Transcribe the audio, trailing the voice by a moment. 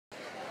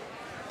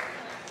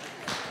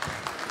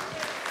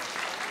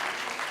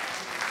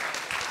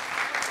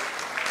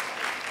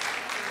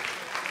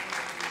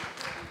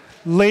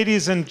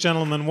Ladies and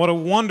gentlemen, what a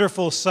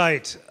wonderful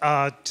sight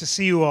to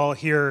see you all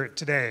here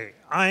today.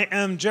 I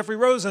am Jeffrey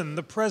Rosen,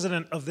 the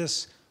president of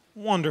this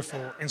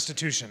wonderful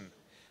institution,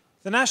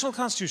 the National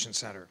Constitution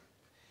Center.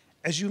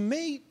 As you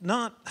may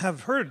not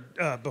have heard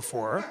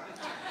before,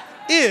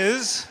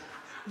 is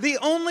the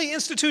only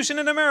institution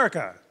in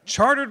America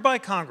chartered by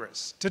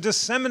Congress to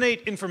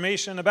disseminate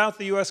information about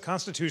the U.S.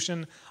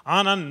 Constitution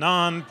on a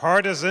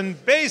nonpartisan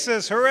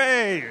basis.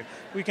 Hooray!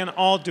 We can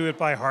all do it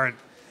by heart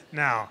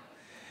now.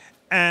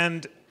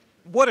 And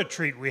what a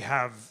treat we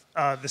have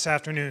this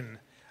afternoon.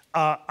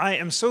 I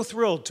am so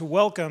thrilled to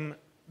welcome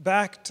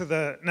back to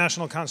the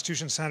National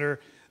Constitution Center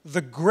the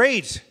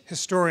great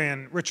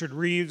historian Richard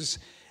Reeves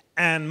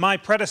and my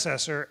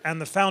predecessor and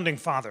the founding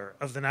father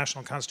of the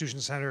National Constitution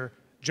Center,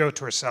 Joe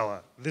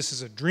Torsella. This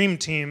is a dream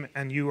team,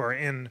 and you are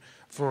in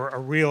for a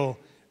real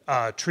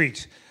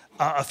treat.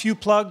 A few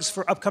plugs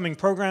for upcoming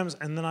programs,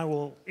 and then I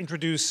will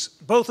introduce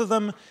both of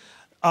them.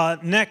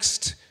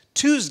 Next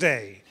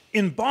Tuesday,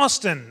 in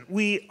Boston,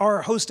 we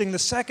are hosting the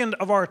second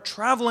of our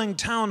traveling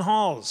town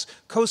halls,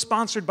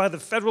 co-sponsored by the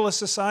Federalist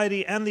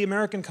Society and the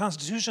American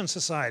Constitution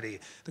Society.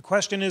 The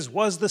question is,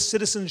 was the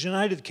Citizens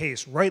United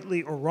case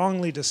rightly or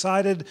wrongly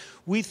decided?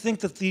 We think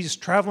that these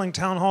traveling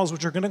town halls,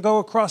 which are going to go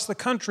across the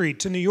country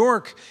to New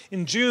York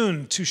in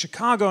June, to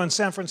Chicago and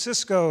San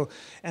Francisco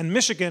and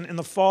Michigan in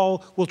the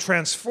fall, will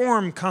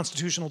transform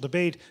constitutional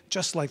debate,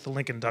 just like the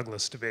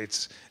Lincoln-Douglas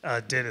debates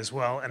did as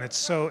well. And it's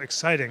so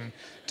exciting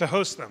to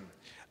host them.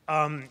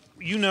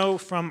 You know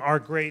from our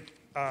great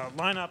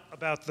lineup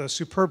about the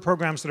superb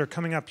programs that are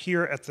coming up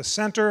here at the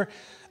center.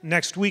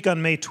 Next week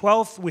on May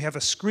 12th, we have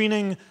a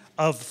screening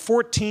of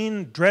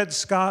 14 Dred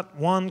Scott,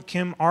 Juan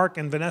Kim Ark,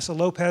 and Vanessa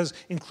Lopez,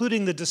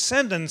 including the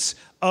descendants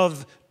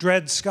of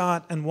Dred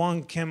Scott and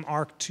Juan Kim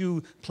Ark,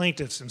 two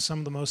plaintiffs in some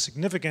of the most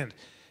significant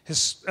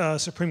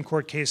Supreme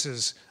Court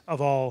cases of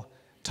all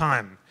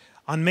time.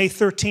 On May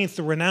 13th,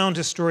 the renowned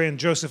historian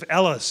Joseph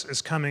Ellis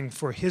is coming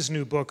for his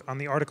new book on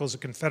the Articles of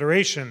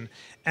Confederation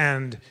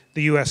and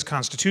the U.S.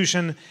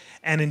 Constitution.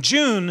 And in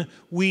June,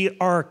 we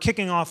are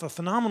kicking off a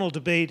phenomenal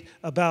debate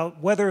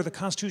about whether the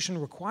Constitution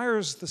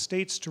requires the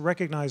states to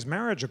recognize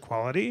marriage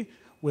equality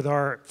with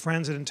our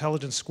friends at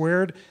Intelligence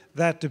Squared.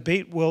 That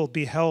debate will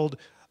be held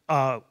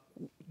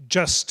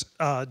just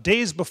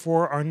days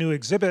before our new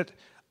exhibit,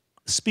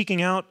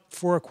 Speaking Out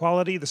for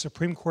Equality, the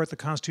Supreme Court, the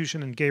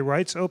Constitution, and Gay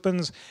Rights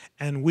opens,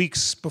 and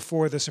weeks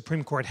before the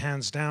Supreme Court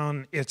hands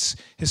down its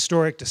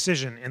historic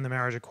decision in the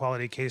marriage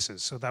equality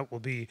cases. So that will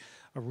be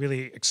a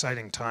really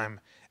exciting time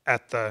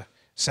at the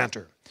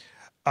center.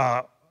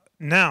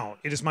 Now,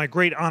 it is my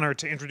great honor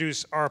to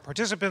introduce our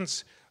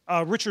participants.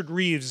 Richard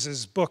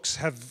Reeves' books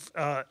have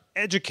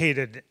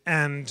educated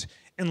and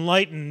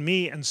enlightened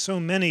me and so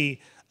many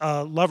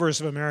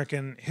lovers of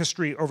American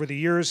history over the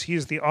years. He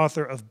is the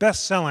author of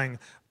best-selling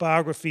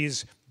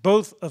biographies,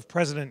 both of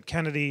President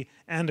Kennedy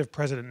and of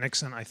President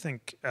Nixon. I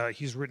think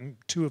he's written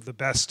two of the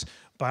best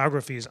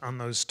biographies on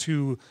those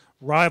two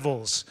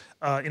rivals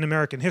in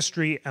American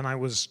history, and I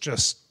was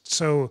just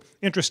so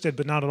interested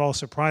but not at all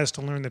surprised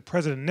to learn that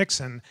President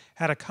Nixon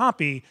had a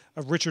copy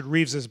of Richard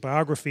Reeves'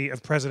 biography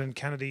of President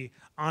Kennedy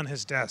on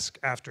his desk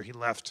after he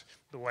left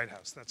the White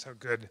House. That's how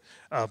good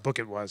a book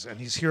it was. And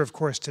he's here, of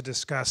course, to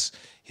discuss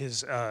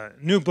his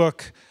new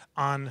book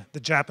on the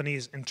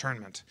Japanese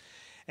internment.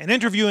 And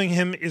interviewing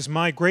him is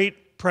my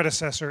great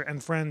predecessor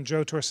and friend,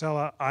 Joe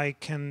Torsella. I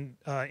can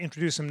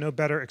introduce him no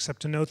better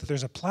except to note that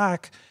there's a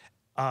plaque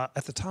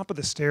at the top of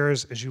the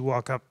stairs as you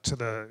walk up to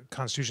the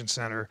Constitution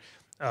Center.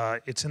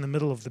 It's in the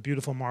middle of the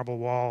beautiful marble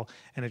wall,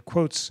 and it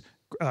quotes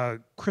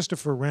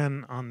Christopher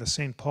Wren on the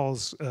St.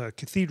 Paul's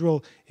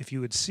Cathedral. If you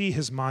would see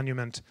his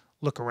monument,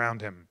 look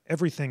around him.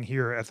 Everything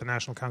here at the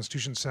National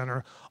Constitution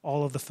Center,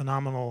 all of the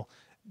phenomenal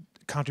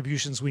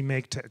contributions we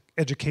make to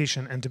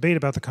education and debate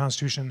about the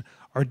Constitution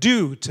are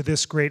due to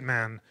this great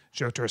man,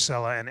 Joe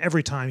Torsella, and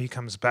every time he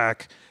comes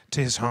back to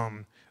his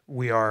home,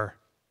 we are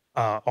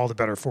all the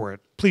better for it.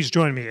 Please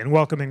join me in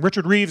welcoming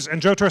Richard Reeves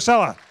and Joe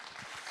Torsella.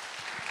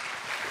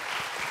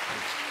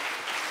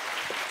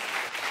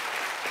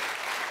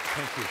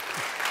 Thank you.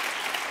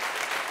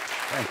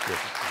 Thank you.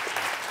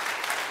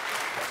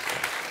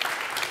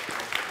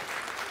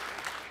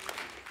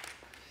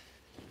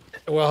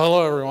 Well,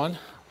 hello, everyone,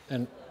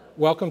 and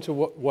welcome to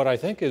what I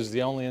think is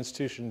the only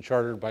institution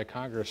chartered by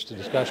Congress to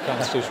discuss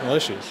constitutional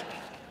issues.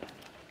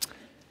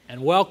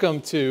 And welcome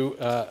to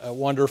a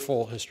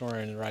wonderful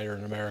historian and writer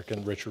and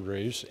American, Richard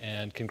Reeves,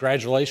 and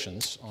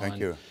congratulations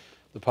on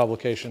the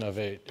publication of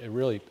a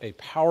really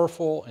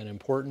powerful and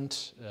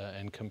important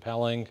and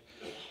compelling,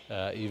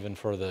 even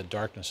for the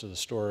darkness of the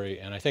story,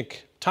 and I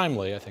think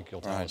timely, I think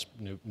you'll tell us,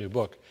 new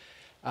book.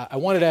 I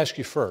wanted to ask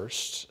you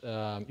first,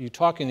 you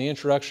talk in the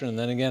introduction and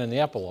then again in the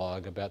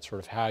epilogue about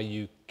sort of how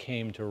you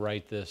came to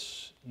write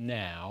this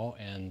now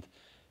and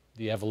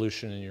the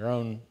evolution in your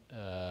own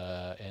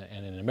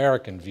and in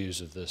American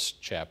views of this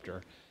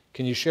chapter.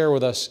 Can you share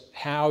with us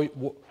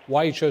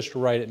why you chose to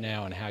write it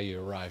now and how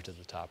you arrived at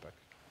the topic?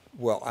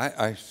 Well,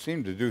 I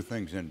seem to do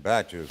things in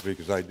batches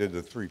because I did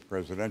the 3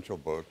 presidential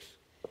books,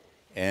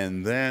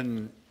 and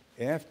then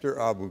After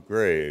Abu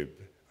Ghraib,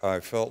 I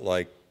felt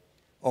like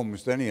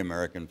almost any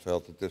American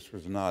felt that this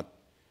was not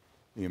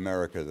the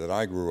America that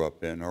I grew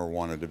up in or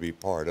wanted to be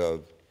part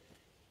of.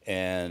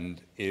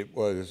 And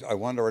I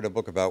wanted to write a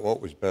book about what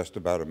was best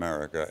about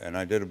America. And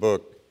I did a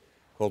book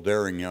called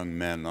Daring Young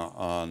Men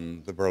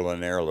on the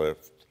Berlin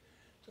airlift,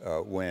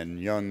 when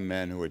young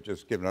men who had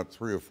just given up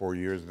 3 or 4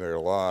 years of their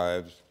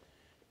lives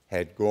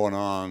had gone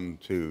on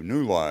to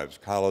new lives,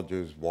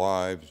 colleges,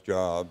 wives,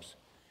 jobs,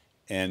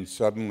 and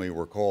suddenly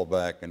were called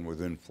back, and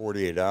within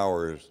 48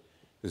 hours,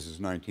 this is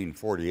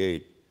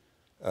 1948,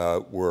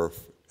 were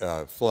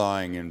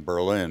flying in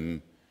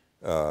Berlin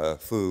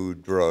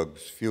food,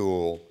 drugs,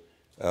 fuel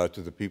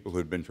to the people who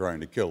had been trying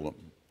to kill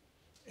them.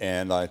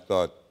 And I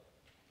thought,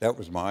 that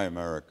was my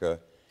America.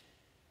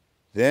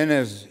 Then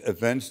as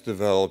events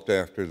developed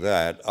after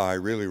that, I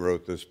really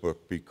wrote this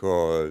book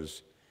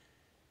because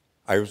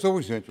I was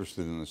always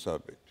interested in the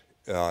subject.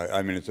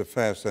 I mean, it's a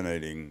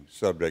fascinating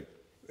subject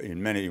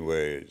in many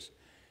ways,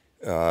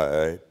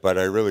 but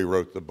I really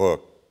wrote the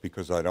book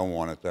because I don't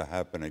want it to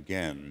happen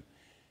again.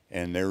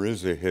 And there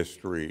is a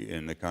history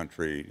in the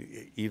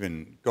country,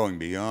 even going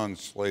beyond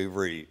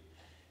slavery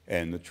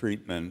and the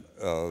treatment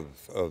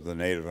of the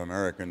Native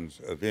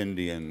Americans, of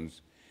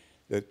Indians,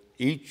 that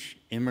each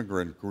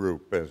immigrant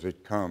group as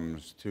it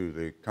comes to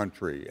the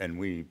country, and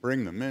we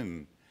bring them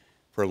in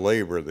for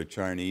labor, the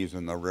Chinese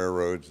and the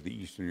railroads, the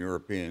Eastern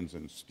Europeans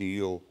and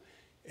steel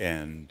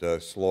and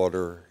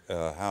slaughter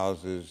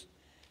houses,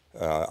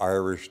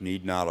 Irish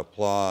need not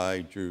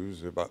apply,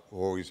 Jews have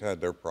always had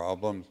their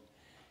problems.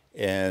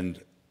 And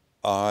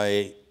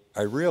I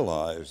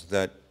realized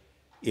that,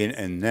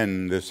 and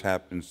then this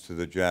happens to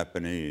the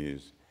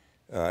Japanese,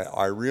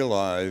 I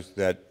realized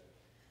that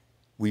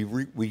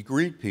we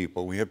greet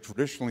people, we have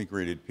traditionally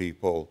greeted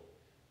people,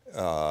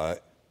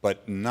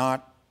 but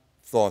not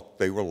thought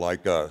they were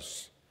like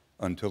us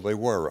until they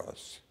were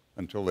us,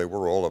 until they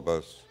were all of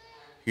us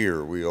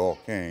here. We all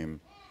came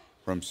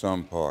from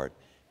some part.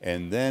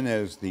 And then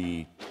as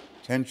the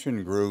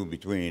tension grew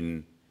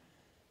between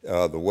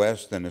the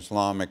West and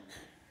Islamic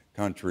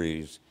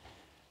countries,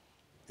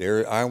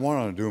 I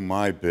want to do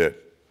my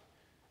bit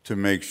to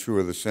make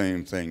sure the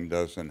same thing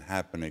doesn't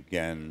happen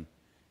again,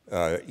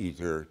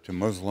 either to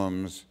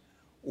Muslims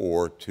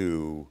or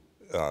to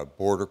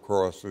border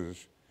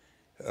crosses.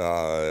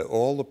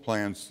 All the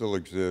plans still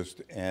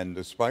exist, and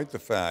despite the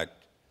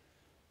fact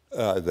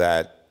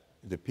that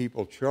the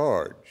people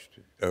charged,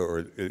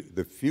 or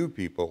the few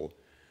people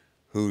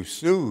who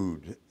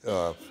sued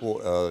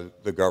for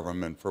the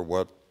government for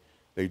what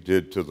they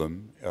did to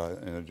them,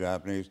 and the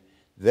Japanese,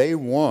 they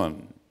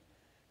won.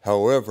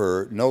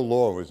 However, no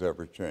law was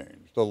ever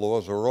changed. The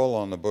laws are all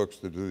on the books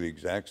to do the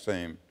exact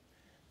same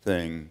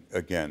thing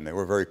again. They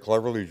were very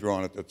cleverly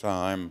drawn at the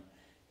time,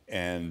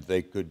 and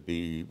they could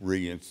be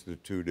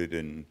reinstituted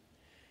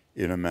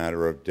in a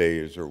matter of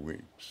days or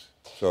weeks.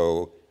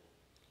 So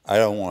I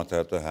don't want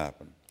that to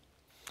happen.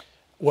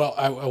 Well,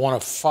 I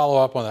want to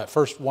follow up on that.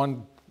 First,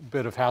 one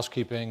bit of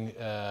housekeeping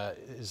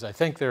is I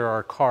think there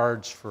are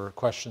cards for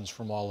questions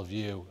from all of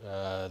you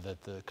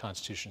that the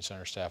Constitution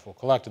Center staff will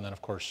collect, and then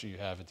of course you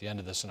have at the end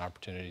of this an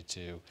opportunity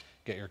to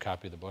get your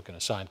copy of the book and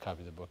a signed copy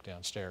of the book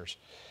downstairs.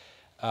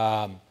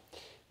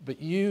 But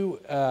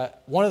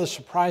one of the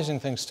surprising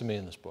things to me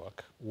in this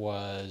book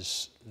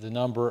was the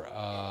number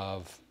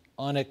of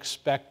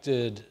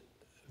unexpected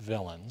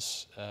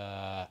villains,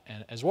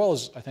 and as well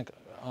as, I think,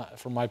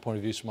 from my point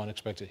of view, some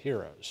unexpected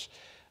heroes.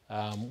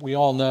 We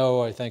all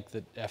know, I think,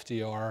 that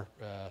FDR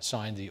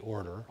signed the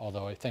order,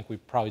 although I think we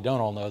probably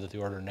don't all know that the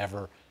order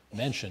never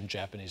mentioned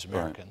Japanese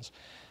Americans.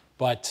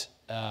 Right.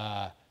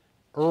 But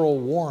Earl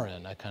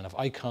Warren, a kind of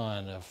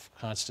icon of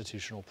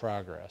constitutional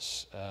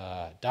progress,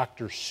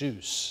 Dr.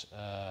 Seuss,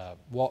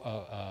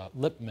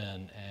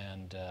 Lippmann,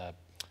 and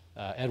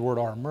Edward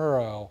R.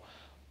 Murrow,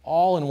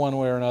 all in one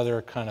way or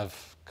another kind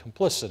of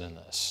complicit in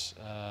this,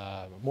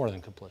 more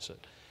than complicit.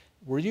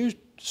 Were you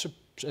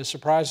as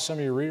surprised as some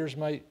of your readers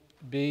might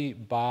be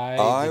by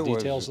the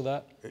details of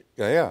that?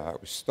 Yeah, I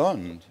was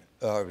stunned.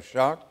 I was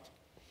shocked.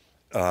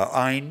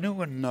 I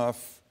knew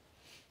enough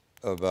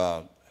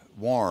about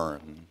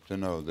Warren to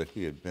know that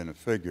he had been a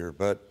figure,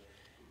 but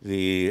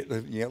the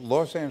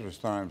Los Angeles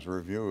Times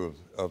review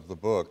of the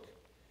book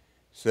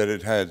said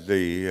it had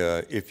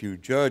the, if you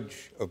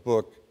judge a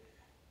book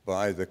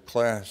by the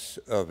class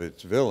of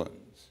its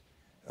villains,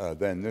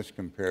 then this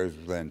compares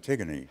with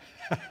Antigone.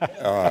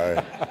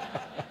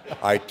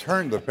 I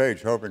turned the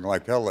page hoping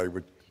like hell they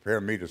would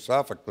compare me to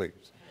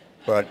Sophocles,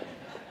 but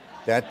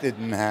that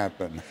didn't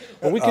happen.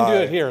 Well, we can do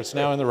it here. It's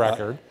now in the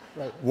record.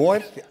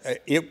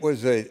 It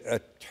was a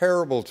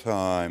terrible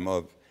time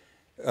of,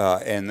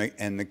 and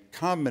the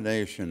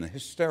combination, the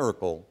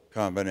hysterical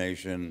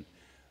combination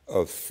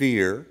of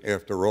fear.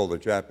 After all, the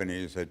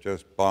Japanese had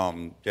just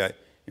bombed,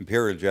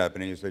 Imperial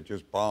Japanese had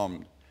just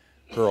bombed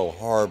Pearl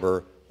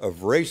Harbor, of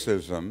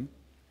racism.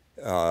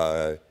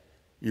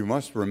 You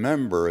must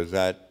remember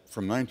that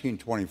from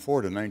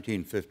 1924 to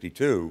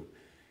 1952,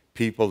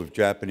 people of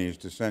Japanese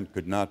descent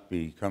could not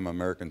become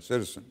American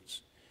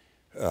citizens.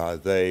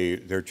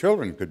 Their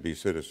children could be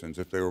citizens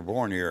if they were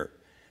born here,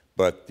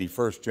 but the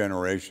first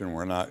generation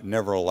were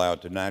never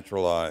allowed to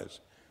naturalize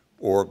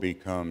or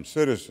become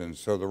citizens.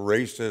 So the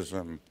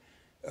racism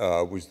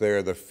was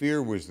there, the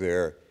fear was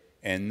there,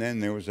 and then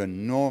there was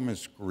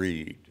enormous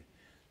greed.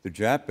 The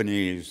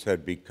Japanese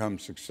had become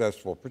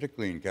successful,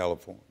 particularly in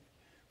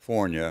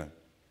California,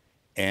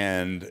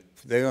 and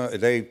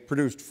they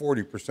produced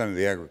 40% of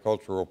the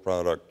agricultural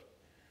product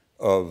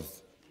of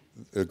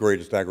the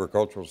greatest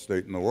agricultural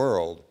state in the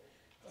world.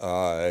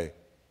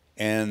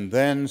 And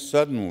then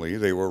suddenly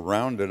they were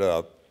rounded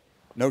up,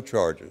 no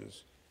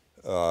charges,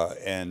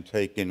 and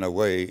taken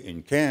away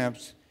in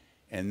camps,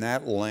 and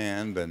that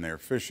land and their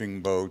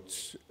fishing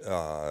boats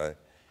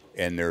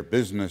and their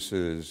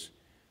businesses,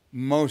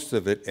 most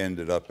of it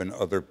ended up in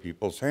other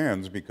people's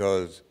hands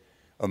because,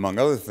 among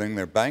other things,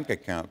 their bank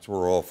accounts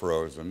were all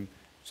frozen,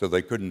 so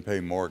they couldn't pay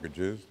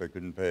mortgages, they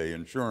couldn't pay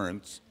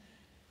insurance.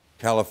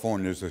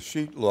 California's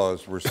escheat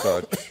laws were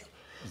such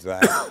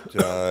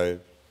that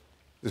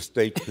the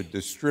state could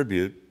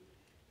distribute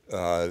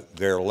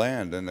their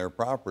land and their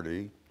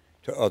property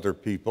to other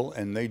people,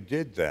 and they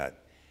did that.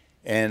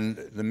 And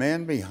the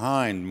man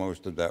behind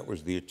most of that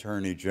was the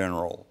Attorney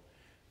General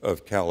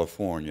of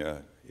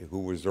California, who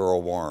was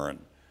Earl Warren,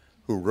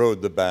 who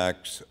rode the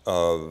backs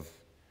of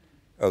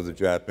the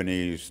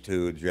Japanese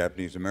to the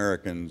Japanese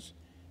Americans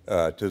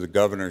to the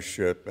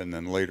governorship, and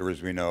then later,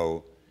 as we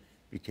know,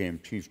 became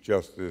Chief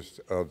Justice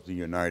of the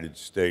United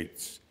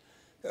States.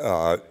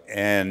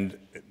 And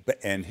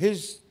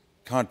his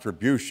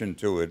contribution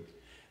to it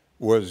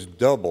was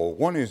double.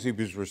 One is he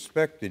was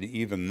respected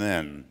even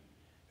then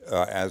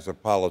as a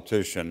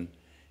politician,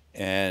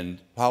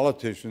 and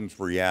politicians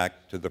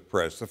react to the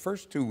press. The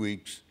first 2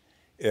 weeks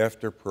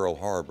after Pearl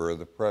Harbor,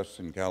 the press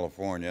in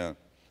California,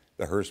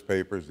 the Hearst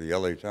papers, the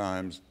LA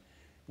Times,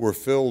 were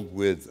filled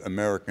with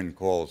American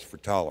calls for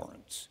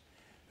tolerance.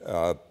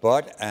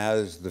 But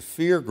as the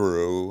fear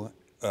grew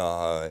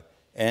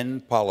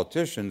and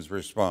politicians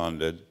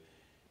responded,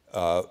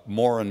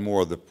 more and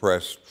more the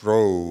press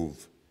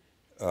drove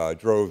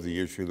the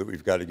issue that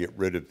we've got to get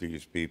rid of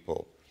these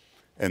people.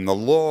 And the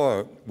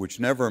law, which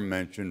never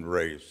mentioned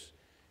race,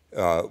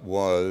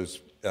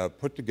 was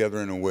put together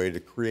in a way to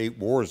create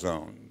war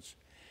zones.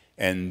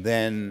 And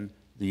then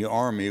the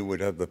Army would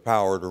have the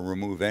power to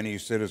remove any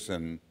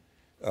citizen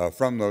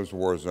from those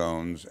war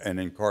zones and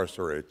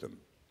incarcerate them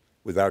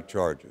without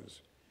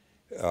charges.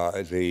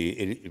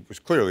 It was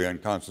clearly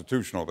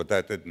unconstitutional, but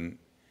that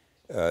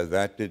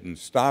didn't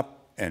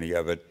stop any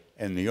of it.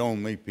 And the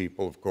only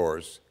people, of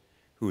course,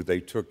 who they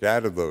took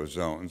out of those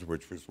zones,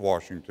 which was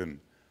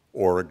Washington,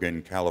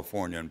 Oregon,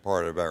 California, and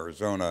part of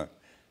Arizona,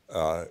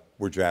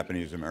 were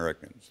Japanese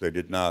Americans. They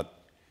did not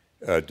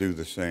do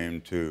the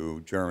same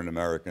to German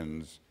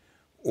Americans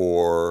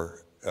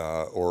or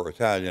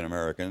Italian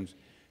Americans,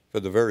 for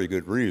the very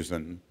good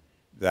reason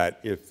that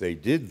if they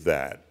did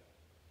that,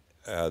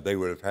 they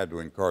would have had to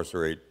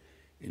incarcerate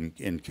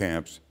in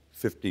camps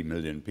 50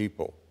 million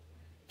people.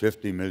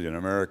 50 million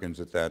Americans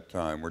at that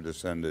time were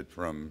descended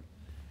from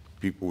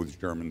people with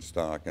German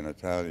stock and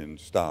Italian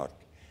stock.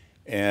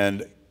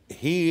 And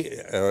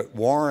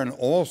Warren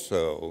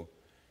also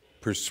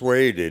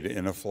persuaded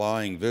in a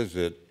flying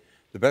visit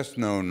the best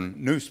known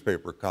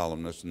newspaper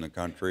columnist in the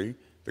country,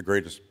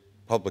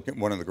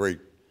 one of the great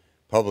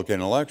public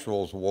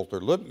intellectuals, Walter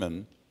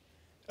Lippmann,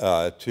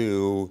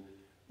 to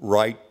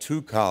write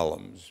 2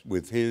 columns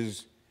with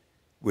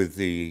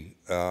the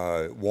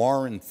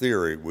Warren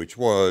theory, which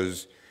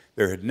was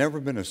there had never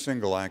been a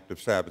single act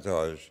of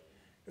sabotage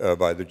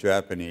by the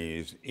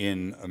Japanese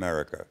in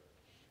America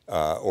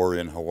or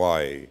in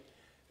Hawaii.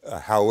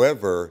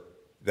 However,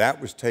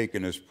 that was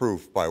taken as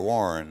proof by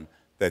Warren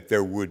that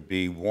there would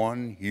be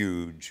one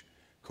huge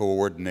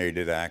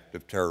coordinated act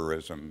of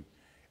terrorism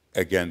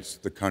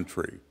against the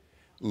country.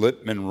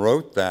 Lippmann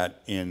wrote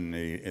that in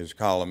his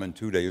column, and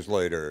 2 days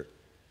later,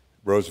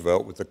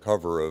 Roosevelt, with the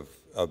cover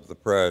of the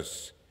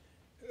press,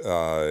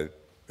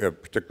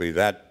 particularly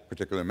that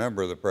particular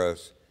member of the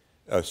press,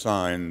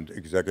 signed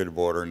Executive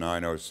Order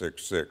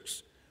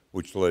 9066,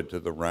 which led to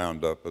the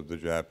roundup of the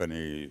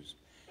Japanese.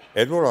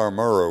 Edward R.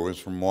 Murrow is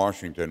from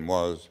Washington,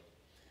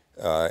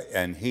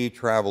 and he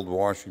traveled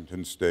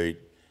Washington State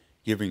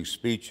giving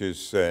speeches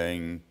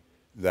saying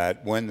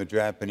that when the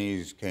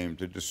Japanese came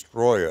to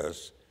destroy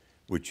us,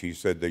 which he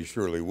said they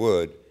surely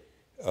would,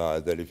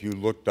 that if you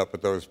looked up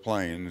at those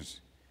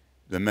planes,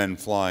 the men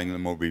flying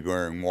them will be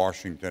wearing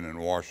Washington and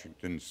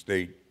Washington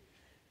State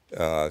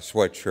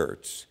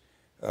sweatshirts.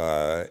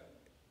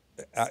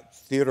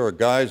 Theodore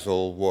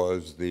Geisel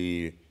was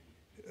the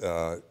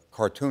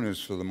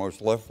cartoonist for the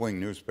most left-wing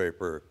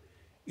newspaper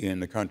in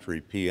the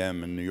country,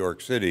 PM in New York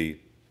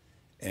City,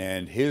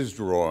 and his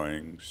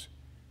drawings,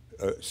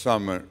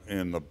 some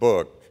in the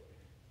book,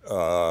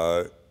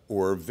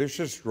 were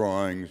vicious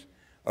drawings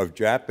of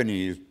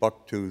Japanese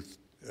buck-toothed,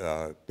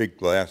 big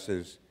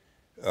glasses,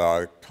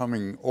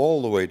 coming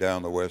all the way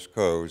down the West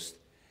Coast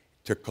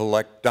to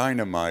collect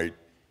dynamite,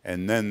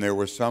 and then there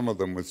were some of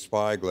them with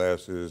spy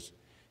glasses,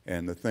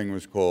 and the thing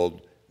was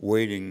called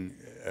waiting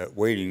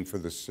for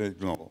the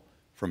signal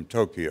from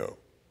Tokyo.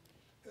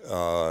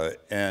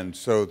 And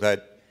so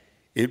that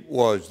it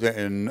was,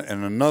 and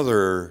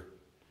another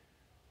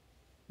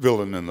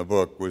villain in the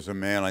book was a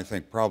man I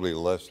think probably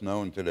less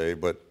known today,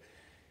 but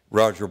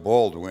Roger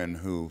Baldwin,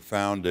 who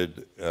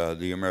founded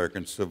the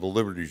American Civil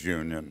Liberties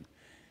Union,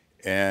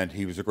 and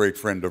he was a great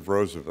friend of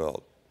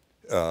Roosevelt.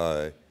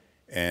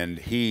 And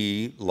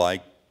he,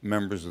 like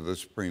members of the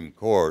Supreme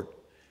Court,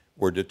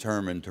 were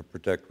determined to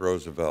protect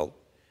Roosevelt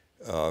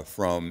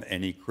from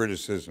any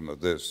criticism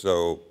of this.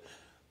 So,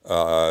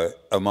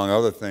 among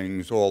other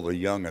things, all the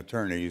young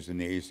attorneys in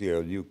the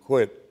ACLU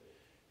quit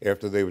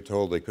after they were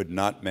told they could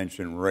not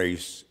mention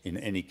race in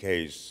any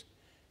case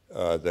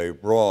they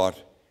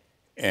brought,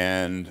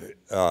 and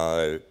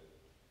the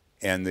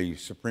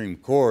Supreme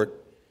Court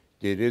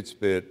did its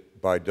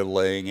bit by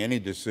delaying any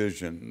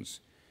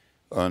decisions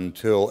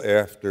until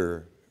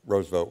after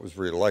Roosevelt was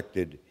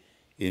reelected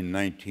in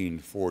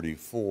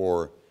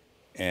 1944,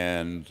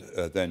 and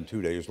then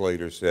 2 days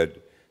later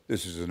said,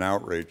 this is an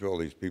outrage to all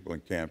these people in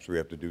camps, we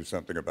have to do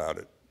something about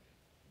it.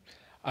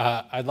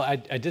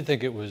 I did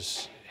think it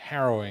was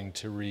harrowing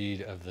to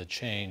read of the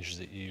change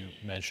that you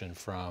mentioned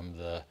from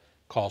the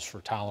calls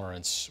for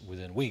tolerance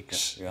within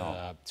weeks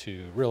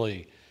to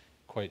really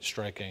quite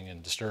striking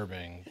and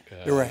disturbing.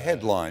 There were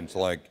headlines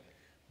like,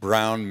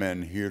 brown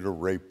men here to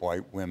rape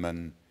white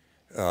women,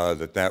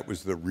 that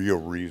was the real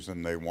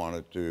reason they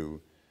wanted to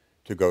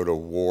go to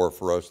war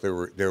for us.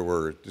 There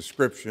were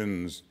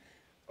descriptions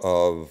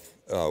of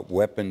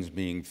weapons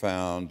being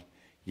found.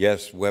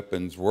 Yes,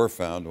 weapons were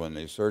found when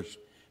they searched,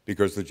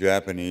 because the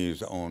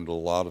Japanese owned a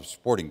lot of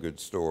sporting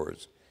goods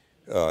stores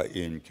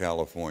in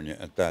California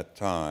at that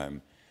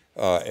time.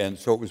 And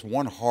so it was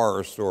one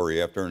horror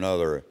story after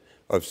another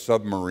of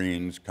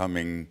submarines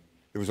coming.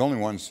 There was only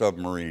one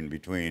submarine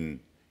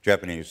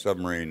Japanese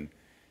submarine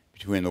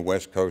between the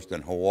West Coast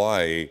and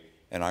Hawaii,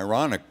 and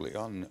ironically,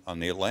 on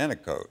the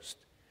Atlantic coast,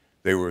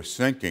 they were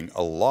sinking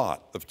a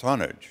lot of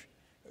tonnage,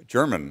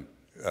 German,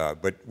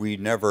 but we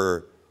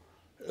never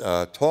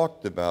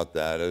talked about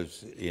that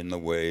as in the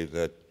way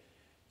that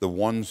the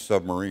one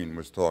submarine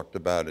was talked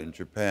about in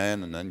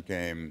Japan, and then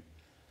came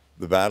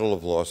the Battle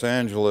of Los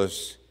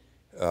Angeles,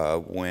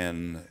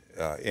 when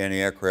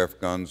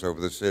anti-aircraft guns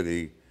over the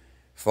city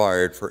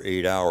fired for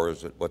 8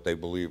 hours at what they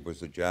believed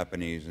was the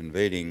Japanese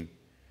invading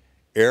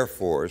Air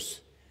Force.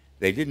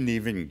 They didn't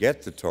even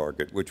get the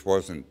target, which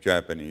wasn't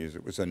Japanese,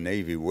 it was a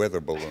Navy weather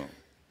balloon.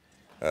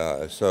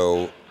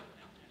 So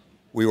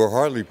we were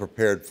hardly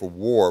prepared for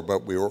war,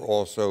 but we were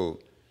also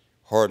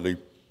hardly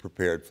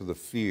prepared for the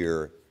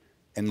fear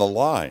and the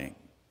lying.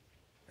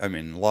 I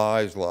mean,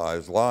 lies,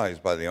 lies, lies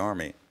by the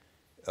Army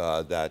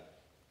that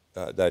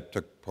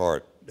took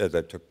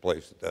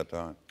place at that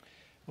time.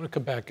 I want to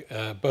come back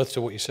both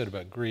to what you said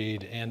about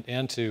Greed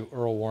and to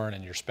Earl Warren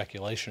and your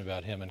speculation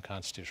about him in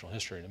constitutional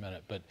history in a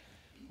minute. But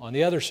on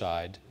the other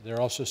side, there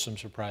are also some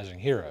surprising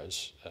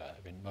heroes. I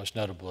mean, most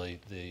notably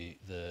the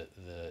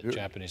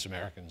Japanese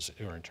Americans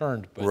who were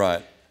interned, but,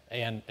 right,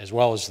 and as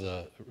well as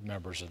the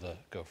members of the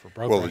Go for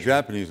Broke. Well, the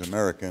Japanese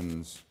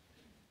Americans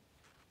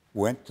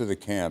went to the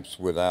camps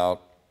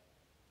without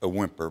a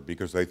whimper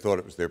because they thought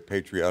it was their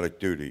patriotic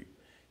duty.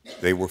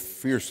 They were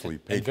fiercely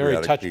patriotic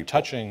and very people.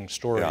 Touching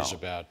stories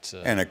about.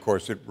 And of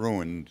course, it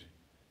ruined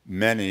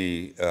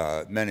many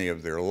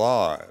of their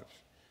lives.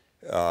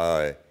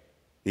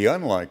 The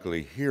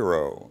unlikely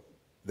hero,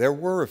 there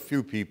were a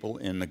few people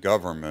in the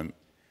government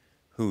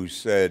who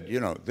said, you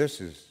know,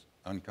 this is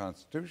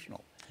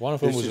unconstitutional. One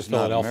of whom was a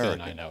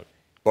Philadelphian, I note.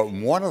 But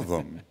one of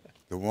them,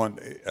 the one,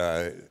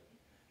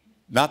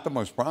 not the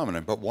most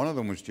prominent, but one of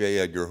them was J.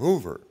 Edgar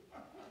Hoover.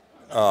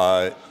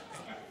 But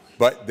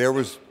there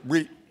was,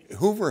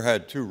 Hoover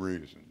had two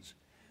reasons.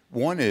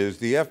 One is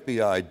the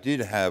FBI did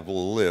have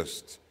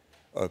lists,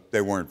 they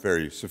weren't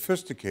very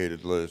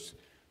sophisticated lists,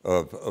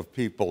 of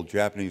people,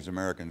 Japanese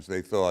Americans,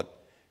 they thought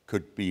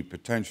could be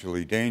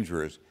potentially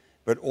dangerous.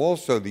 But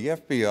also the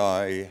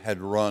FBI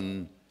had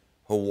run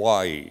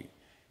Hawaii,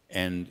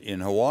 and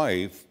in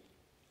Hawaii,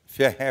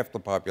 half the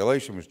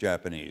population was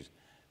Japanese.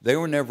 They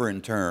were never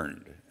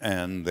interned,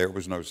 and there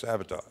was no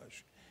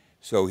sabotage.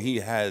 So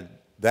he had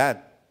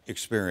that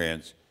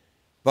experience,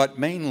 but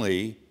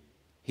mainly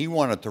he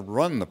wanted to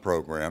run the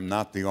program,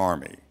 not the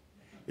Army.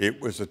 It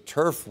was a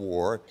turf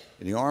war,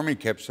 and the Army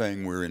kept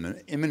saying we're in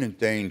an imminent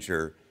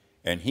danger,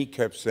 and he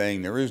kept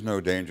saying there is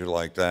no danger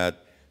like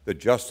that. The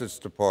Justice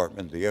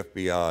Department, the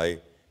FBI,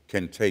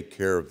 can take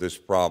care of this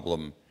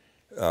problem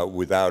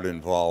without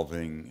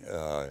involving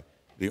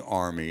the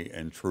Army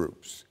and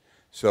troops.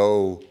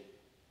 So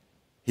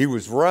he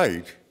was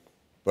right,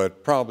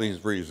 but probably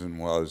his reason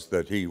was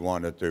that he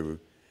wanted to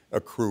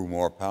accrue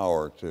more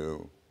power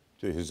to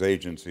his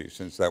agency,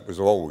 since that was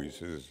always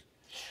his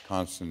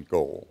constant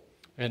goal.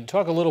 And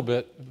talk a little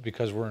bit,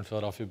 because we're in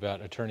Philadelphia,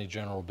 about Attorney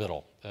General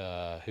Biddle,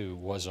 who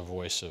was a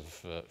voice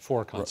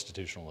for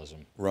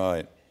constitutionalism.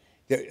 Right.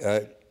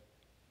 The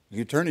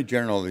Attorney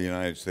General of the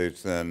United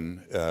States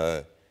then,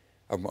 I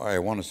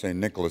want to say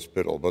Nicholas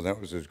Biddle, but that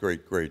was his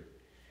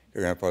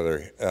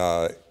great-great-grandfather,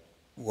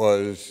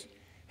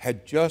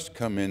 had just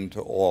come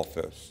into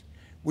office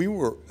we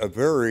were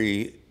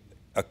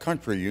a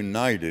country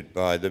united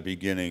by the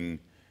beginning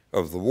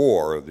of the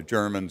war. The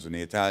Germans and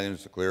the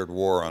Italians declared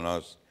war on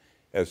us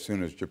as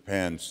soon as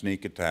Japan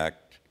sneak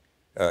attacked,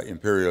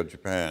 Imperial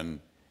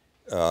Japan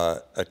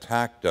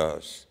attacked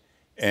us.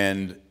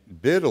 And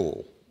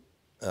Biddle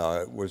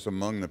was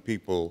among the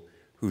people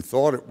who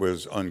thought it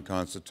was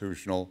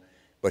unconstitutional,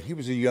 but he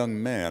was a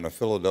young man, a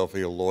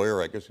Philadelphia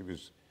lawyer, I guess he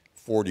was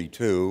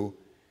 42,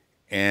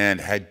 and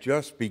had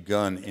just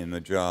begun in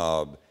the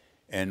job.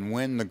 And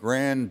when the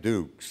Grand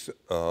Dukes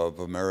of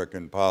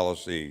American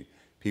policy,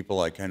 people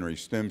like Henry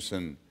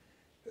Stimson,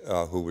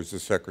 who was the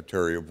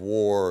Secretary of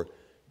War,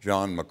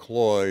 John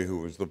McCloy, who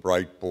was the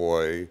bright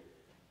boy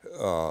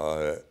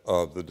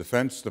of the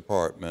Defense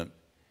Department,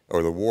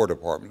 or the War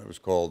Department it was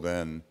called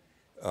then,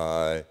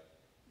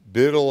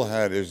 Biddle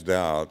had his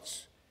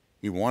doubts.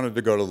 He wanted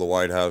to go to the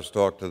White House,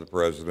 talk to the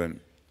president.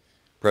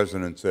 The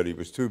president said he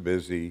was too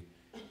busy,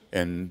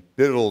 and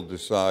Biddle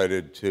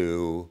decided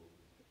to,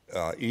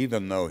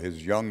 even though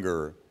his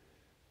younger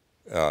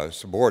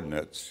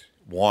subordinates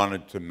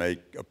wanted to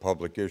make a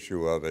public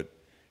issue of it,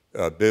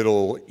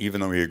 Biddle,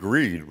 even though he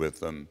agreed with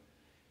them,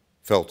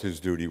 felt his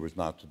duty was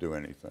not to do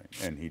anything,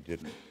 and he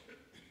didn't.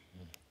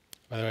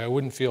 By the way, I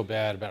wouldn't feel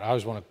bad about, I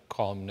always want to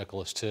call him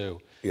Nicholas too.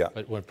 Yeah.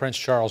 But when Prince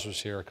Charles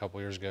was here a couple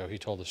years ago, he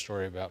told a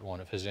story about one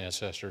of his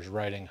ancestors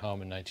writing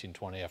home in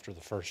 1920 after the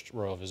first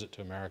royal visit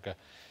to America.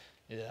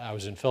 I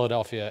was in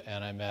Philadelphia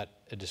and I met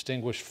a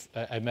distinguished,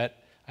 I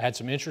had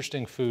some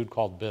interesting food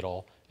called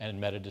Biddle and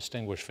met a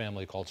distinguished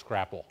family called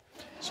Scrapple.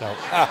 So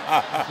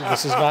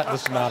this is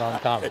not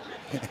uncommon.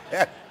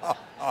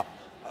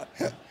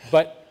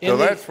 But so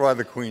that's why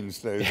the Queen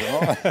stays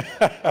on.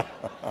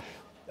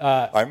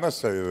 I must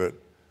say that,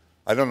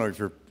 I don't know if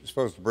you're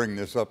supposed to bring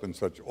this up in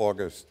such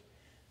august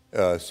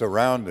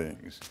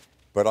surroundings,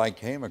 but I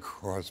came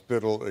across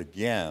Biddle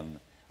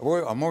again. I've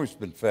always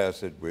been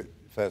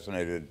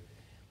fascinated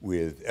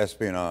with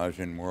espionage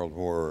in World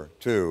War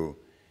II,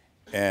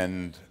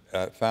 and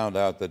found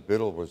out that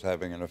Biddle was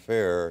having an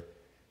affair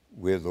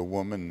with a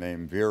woman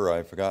named Vera,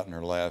 I've forgotten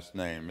her last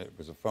name, it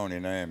was a phony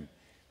name,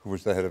 who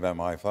was the head of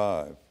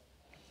MI5.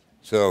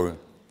 So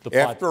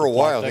after a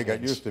while, he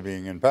got used to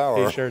being in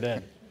power. He sure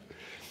did.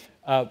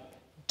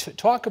 To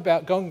talk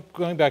about,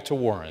 going back to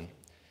Warren,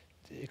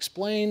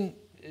 explain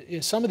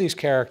some of these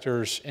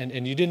characters,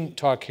 and you didn't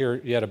talk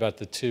here yet about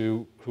the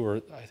two who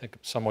are, I think, in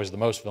some ways the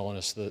most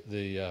villainous,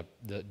 the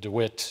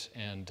DeWitt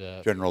and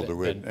General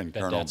DeWitt and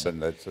Colonel Ben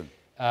Detson.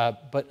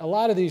 But a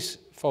lot of these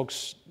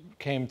folks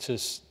came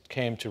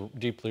to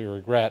deeply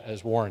regret,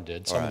 as Warren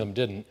did. Some of them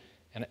didn't.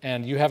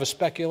 And you have a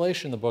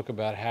speculation in the book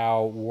about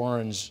how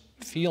Warren's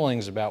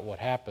feelings about what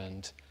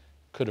happened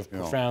could have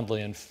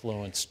profoundly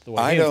influenced the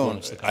way he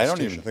influenced the Constitution. I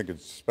don't even think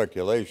it's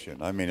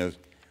speculation. I mean,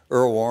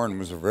 Earl Warren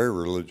was a very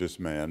religious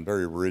man,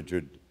 very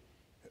rigid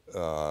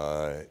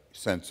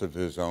sense of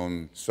his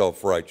own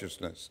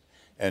self-righteousness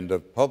and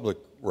of public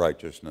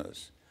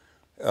righteousness.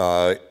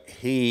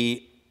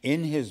 He,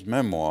 in his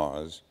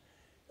memoirs,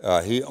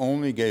 he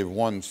only gave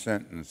one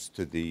sentence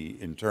to the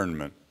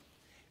internment,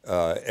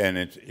 and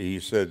he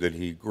said that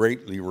he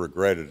greatly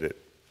regretted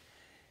it.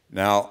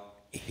 Now,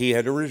 he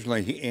had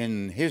originally,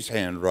 in his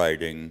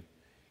handwriting,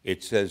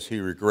 it says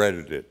he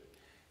regretted it.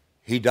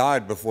 He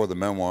died before the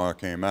memoir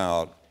came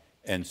out,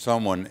 and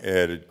someone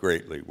added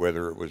greatly,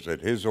 whether it was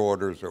at his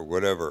orders or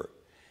whatever.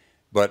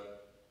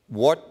 But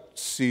what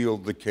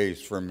sealed the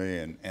case for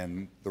me,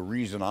 and the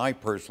reason I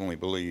personally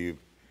believe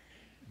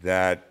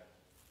that,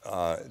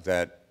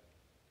 that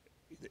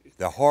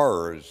the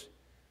horrors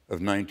of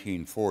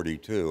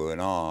 1942 and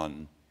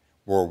on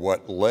were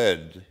what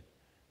led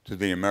to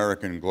the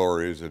American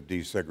glories of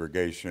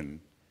desegregation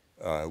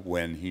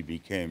when he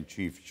became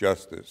Chief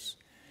Justice.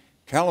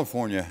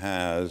 California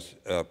has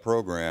a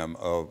program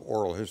of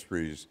oral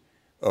histories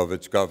of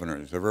its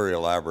governors. They're very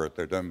elaborate.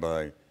 They're done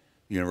by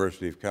the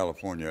University of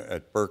California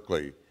at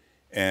Berkeley.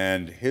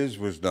 And his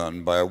was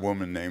done by a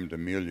woman named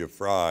Amelia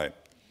Fry,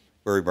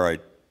 very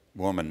bright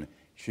woman.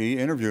 She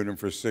interviewed him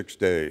for 6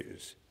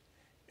 days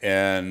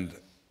and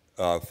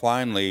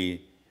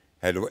finally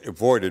had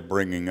avoided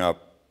bringing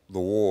up the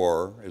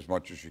war as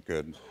much as she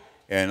could.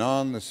 And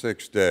on the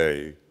 6th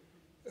day,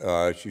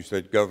 she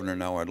said, "Governor,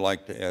 now I'd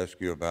like to ask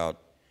you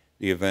about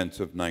the events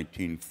of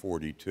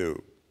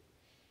 1942.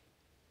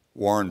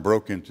 Warren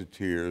broke into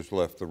tears,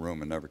 left the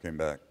room, and never came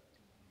back.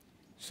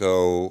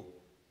 So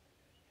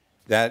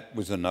that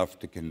was enough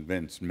to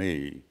convince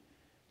me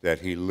that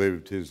he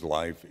lived his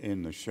life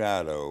in the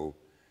shadow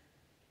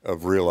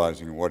of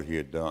realizing what he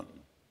had done.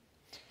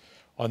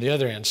 On the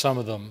other hand, some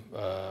of them,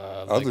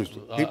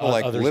 people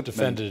like others Lippmann,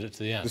 defended it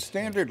to the end. The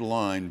standard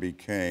line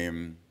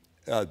became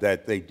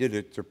that they did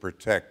it to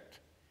protect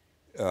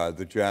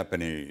the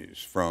Japanese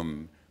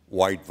from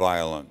white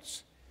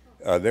violence.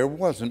 There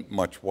wasn't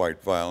much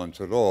white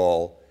violence at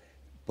all,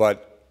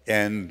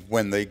 and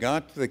when they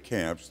got to the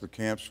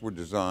camps were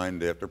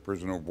designed after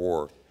prisoner of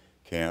war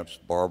camps,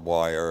 barbed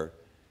wire,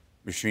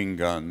 machine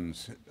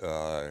guns,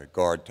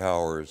 guard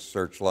towers,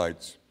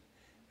 searchlights.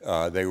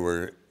 They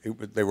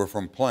were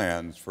from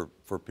plans for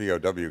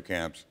POW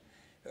camps,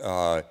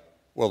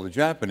 Well, the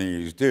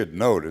Japanese did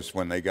notice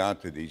when they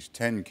got to these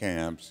 10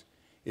 camps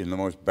in the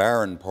most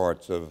barren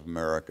parts of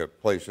America,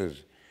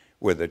 places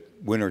where the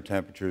winter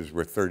temperatures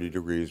were 30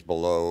 degrees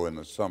below and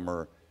the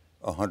summer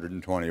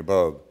 120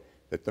 above,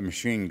 that the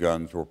machine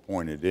guns were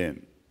pointed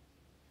in.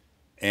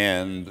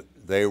 And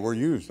they were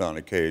used on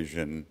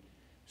occasion,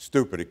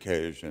 stupid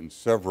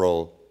occasions.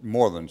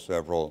 More than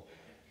several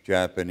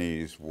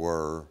Japanese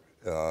were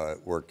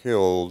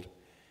killed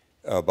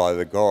by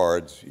the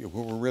guards, who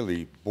were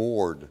really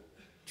bored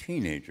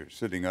teenagers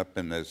sitting up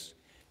in this,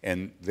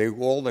 and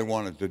all they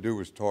wanted to do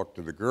was talk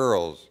to the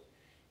girls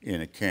in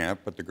a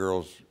camp, but the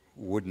girls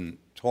wouldn't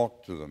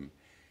talk to them.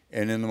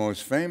 And in the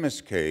most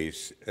famous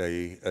case,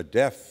 a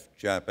deaf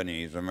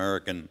Japanese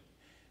American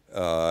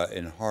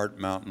in Heart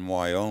Mountain,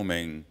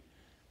 Wyoming,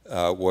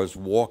 was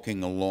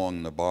walking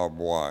along the barbed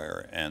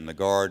wire, and the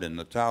guard in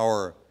the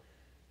tower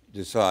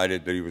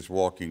decided that he was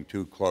walking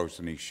too close,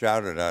 and he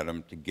shouted at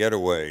him to get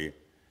away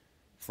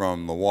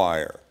from the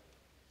wire,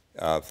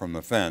 from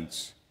the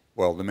fence.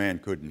 Well, the man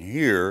couldn't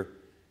hear,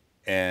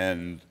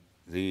 and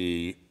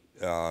the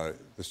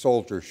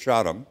soldier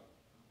shot him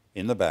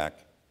in the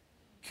back,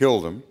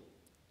 killed him,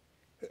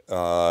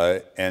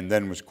 and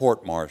then was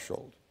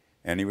court-martialed.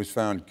 And he was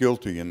found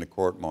guilty in the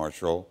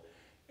court-martial,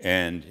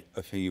 and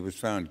he was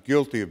found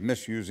guilty of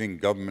misusing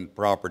government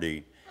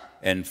property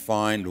and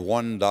fined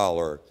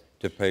 $1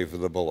 to pay for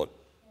the bullet.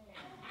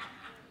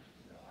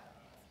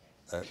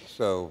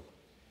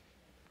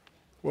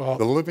 Well,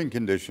 the living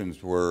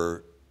conditions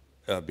were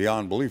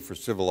beyond belief for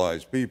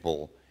civilized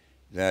people.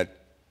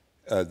 That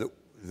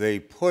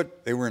they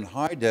were in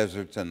high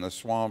deserts and the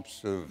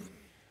swamps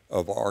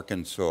of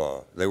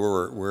Arkansas. They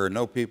were where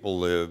no people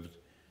lived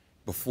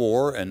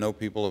before and no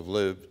people have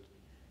lived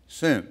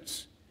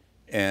since.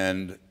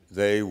 And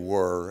they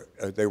were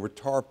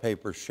tar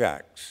paper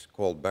shacks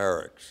called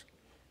barracks,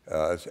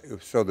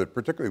 so that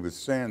particularly with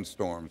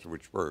sandstorms,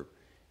 which were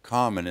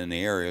common in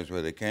the areas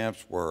where the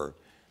camps were,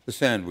 the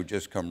sand would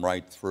just come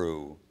right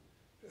through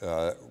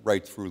the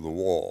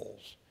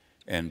walls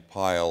and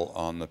pile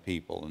on the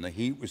people. And the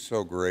heat was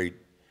so great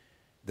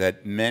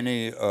that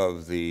many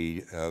of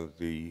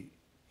the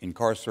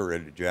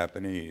incarcerated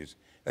Japanese,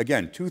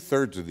 again,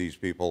 2/3 of these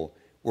people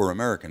were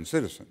American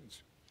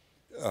citizens.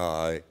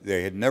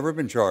 They had never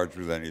been charged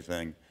with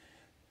anything.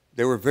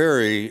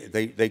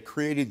 They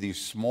created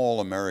these small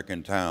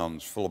American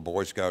towns full of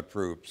Boy Scout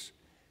troops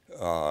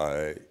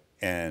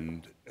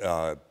and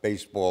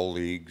baseball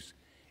leagues,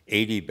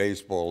 80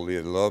 baseball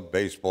leagues, they loved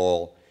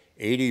baseball,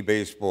 80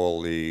 baseball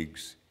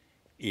leagues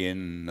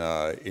in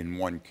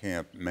one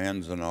camp,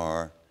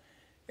 Manzanar.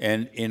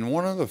 And in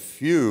one of the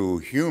few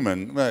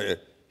human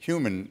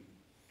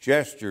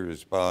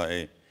gestures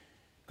because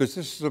this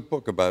is a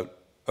book about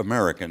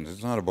Americans,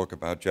 it's not a book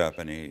about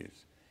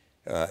Japanese.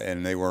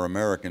 And they were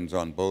Americans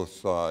on both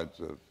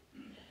sides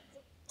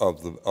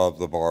of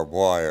the barbed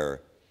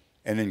wire.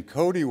 And in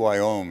Cody,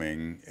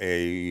 Wyoming,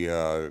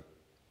 a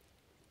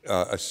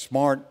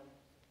smart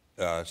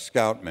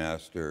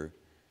scoutmaster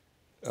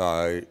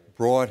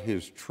brought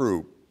his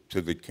troop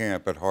to the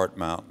camp at Heart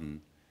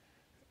Mountain,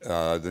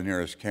 the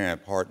nearest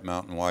camp, Heart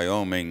Mountain,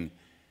 Wyoming,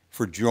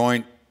 for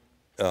joint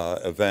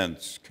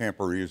events,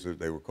 camporees that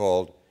they were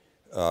called,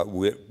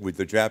 with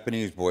the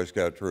Japanese Boy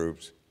Scout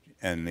troops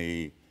and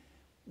the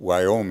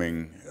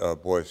Wyoming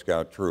Boy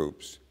Scout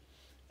troops.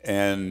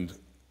 And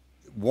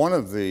one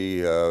of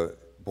the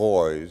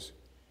boys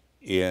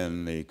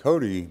in the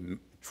Cody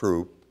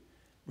troop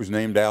was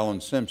named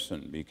Alan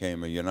Simpson,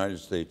 became a United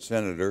States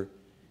Senator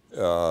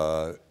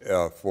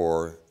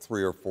for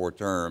 3 or 4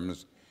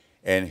 terms.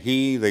 And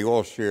they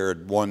all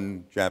shared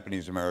one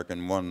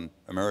Japanese-American, one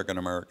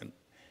American-American,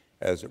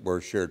 as it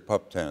were, shared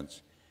pup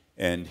tents.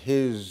 And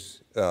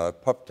his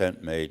pup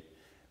tent mate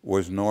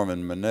was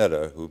Norman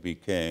Mineta, who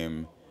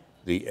became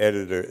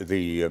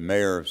the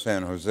mayor of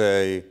San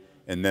Jose,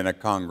 and then a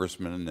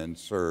congressman, and then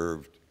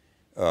served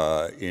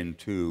in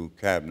 2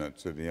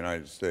 cabinets of the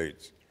United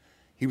States.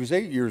 He was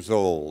 8 years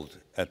old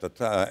at the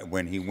time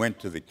when he went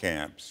to the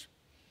camps.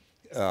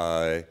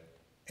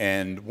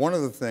 And one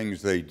of the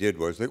things they did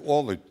was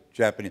the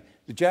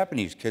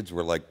Japanese kids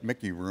were like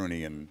Mickey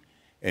Rooney and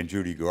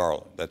Judy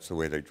Garland. That's the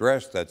way they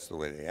dressed, that's the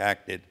way they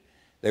acted.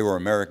 They were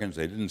Americans,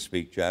 they didn't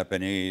speak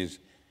Japanese.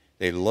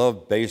 They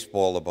loved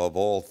baseball above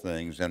all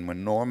things. And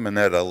when Norm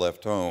Mineta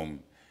left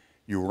home,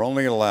 you were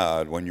only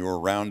allowed, when you were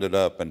rounded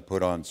up and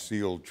put on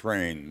sealed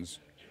trains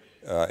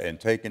and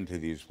taken to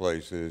these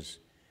places,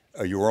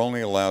 you were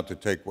only allowed to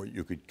take what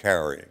you could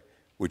carry,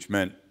 which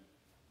meant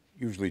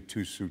usually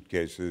 2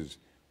 suitcases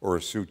or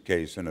a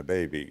suitcase and a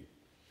baby.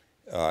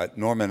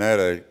 Norm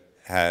Mineta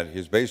had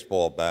his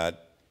baseball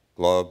bat,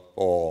 glove,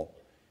 ball,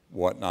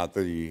 whatnot.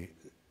 The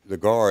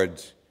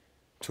guards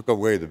took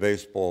away the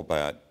baseball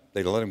bat.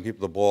 They let him keep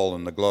the ball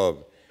and the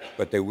glove,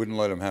 but they wouldn't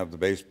let him have the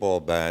baseball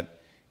bat.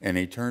 And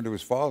he turned to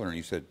his father and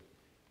he said,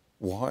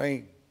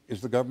 "Why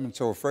is the government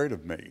so afraid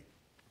of me?"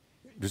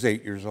 He was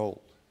 8 years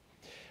old.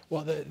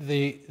 Well,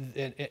 the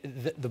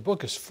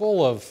book is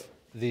full of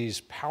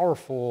these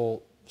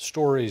powerful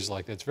stories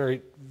like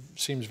that.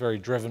 Seems very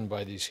driven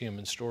by these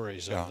human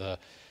stories of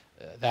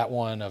that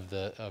one of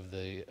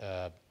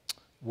the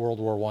World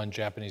War I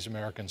Japanese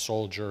American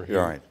soldier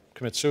who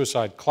commits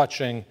suicide,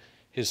 clutching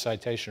his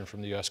citation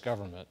from the U.S.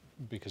 government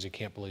because he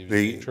can't believe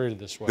he's being treated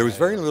this way. There was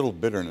very little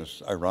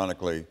bitterness,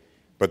 ironically,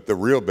 but the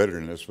real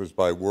bitterness was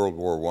by World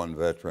War I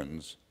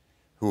veterans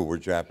who were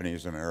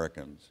Japanese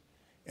Americans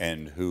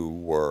and who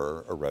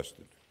were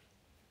arrested.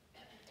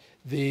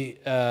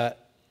 Did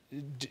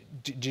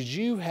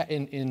you,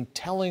 in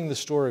telling the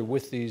story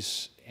with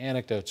these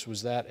anecdotes,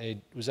 was that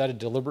a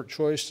deliberate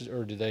choice,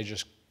 or did they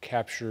just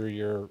capture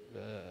your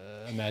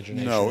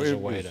imagination as a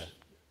way to? No, it was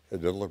a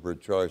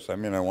deliberate choice. I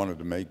mean, I wanted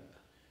to make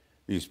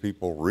these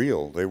people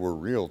real. They were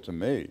real to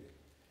me,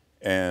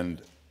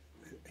 and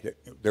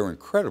they were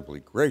incredibly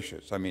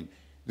gracious. I mean,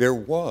 there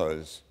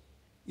was,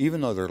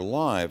 even though their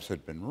lives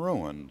had been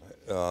ruined,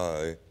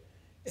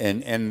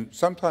 and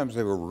sometimes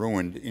they were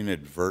ruined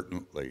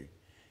inadvertently.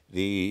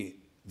 The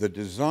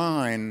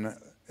design,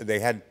 they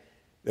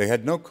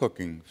had no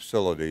cooking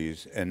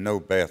facilities and no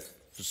bath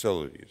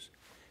facilities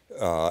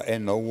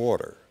and no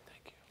water.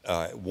 Thank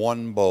you.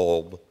 One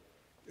bulb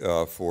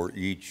for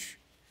each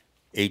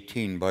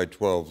 18 by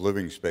 12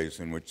 living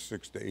space in which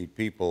 6 to 8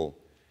 people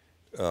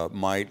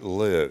might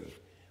live.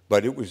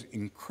 But it was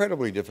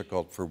incredibly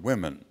difficult for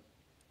women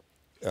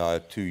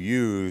to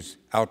use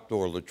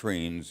outdoor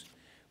latrines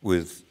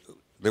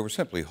they were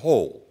simply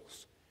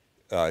holes,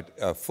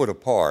 a foot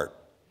apart,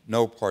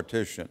 no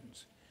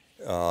partitions.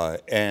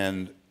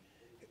 And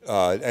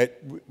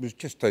it was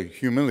just a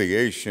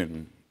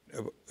humiliation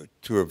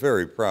to a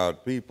very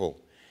proud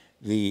people.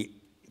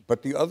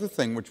 But the other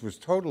thing, which was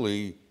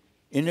totally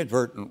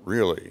inadvertent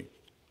really,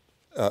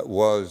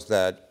 was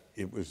that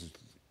it was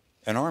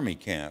an army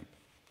camp.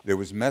 There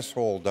was mess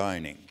hall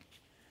dining,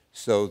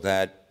 so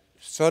that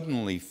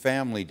suddenly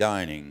family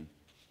dining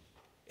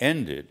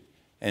ended,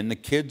 and the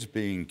kids,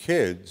 being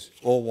kids,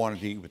 all wanted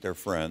to eat with their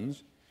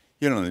friends.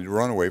 You know, they'd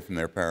run away from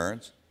their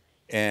parents,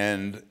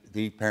 and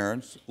the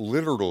parents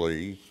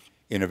literally,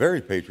 in a very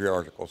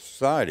patriarchal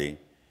society,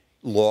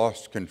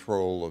 lost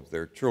control of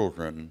their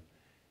children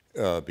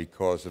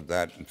because of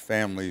that, and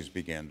families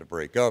began to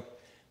break up.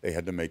 They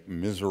had to make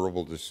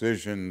miserable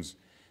decisions.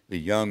 The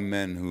young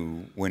men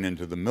who went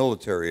into the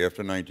military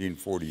after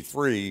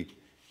 1943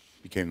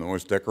 became the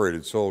most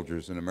decorated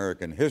soldiers in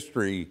American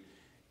history,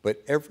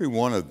 but every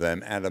one of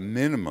them, at a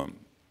minimum,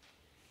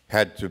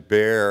 had to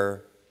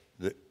bear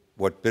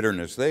what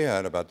bitterness they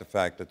had about the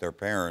fact that their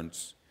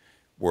parents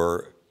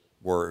were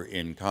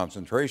in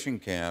concentration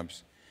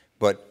camps.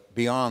 But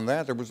beyond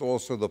that, there was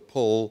also the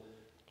pull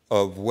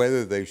of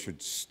whether they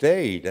should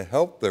stay to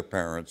help their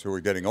parents who were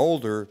getting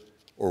older,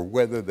 or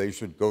whether they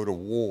should go to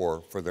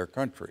war for their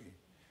country.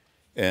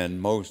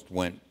 And most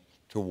went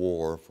to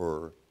war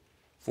for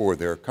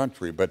their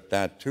country, but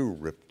that too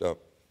ripped up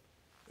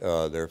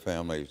their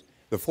families.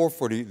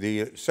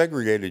 The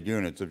segregated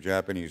units of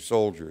Japanese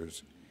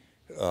soldiers,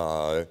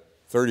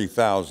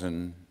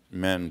 30,000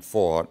 men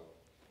fought,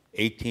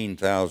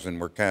 18,000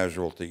 were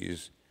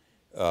casualties,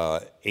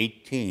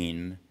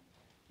 18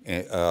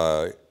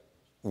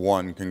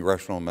 won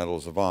Congressional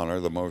Medals of Honor,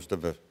 the most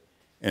of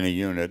any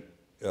unit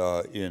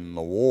in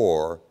the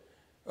war.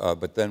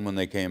 But then when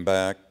they came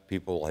back,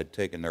 people had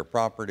taken their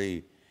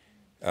property.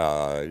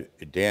 Dan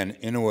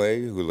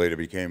Inouye, who later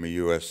became a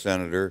U.S.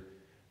 Senator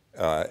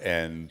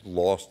and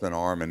lost an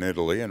arm in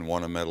Italy and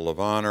won a Medal of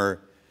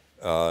Honor,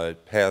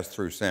 passed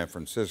through San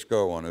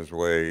Francisco on his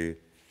way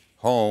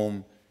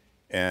home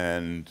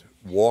and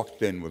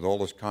walked in with all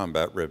his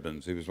combat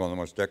ribbons. He was one of the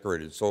most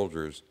decorated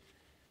soldiers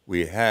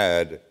we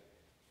had,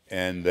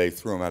 and they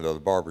threw him out of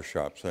the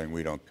barbershop saying,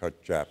 "We don't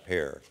cut Jap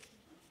hair.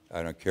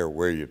 I don't care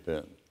where you've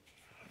been."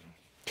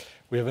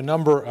 We have a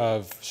number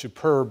of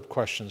superb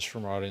questions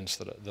from our audience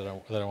that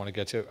I want to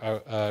get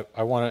to.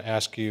 I want to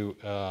ask you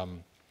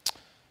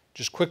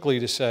just quickly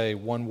to say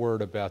one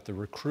word about the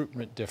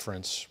recruitment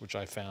difference, which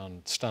I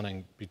found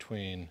stunning,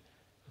 between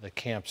the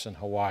camps in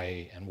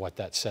Hawaii and what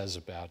that says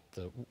about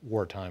the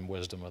wartime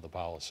wisdom of the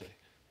policy.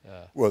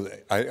 Well,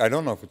 I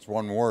don't know if it's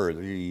one word.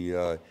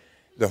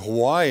 The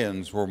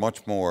Hawaiians were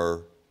much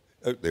more,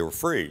 they were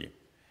free.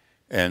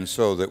 And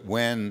so that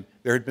when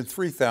there had been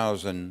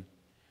 3,000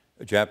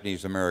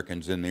 Japanese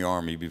Americans in the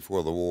Army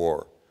before the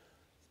war,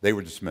 they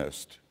were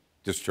dismissed,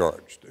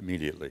 discharged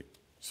immediately,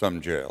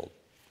 some jailed.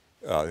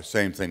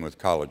 Same thing with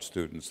college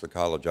students. The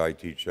college I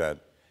teach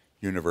at,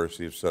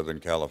 University of Southern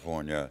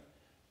California,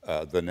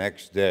 the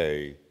next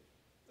day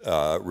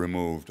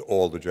removed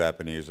all the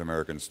Japanese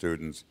American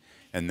students,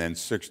 and then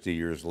 60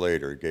 years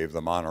later gave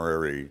them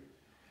honorary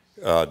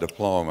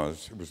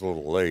diplomas. It was a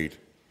little late.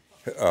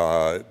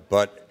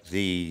 But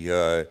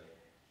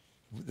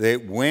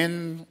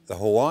when the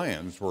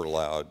Hawaiians were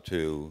allowed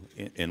to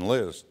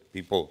enlist,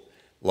 people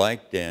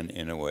like Dan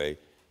Inouye,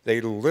 they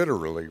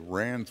literally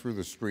ran through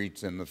the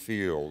streets and the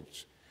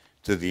fields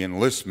to the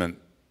enlistment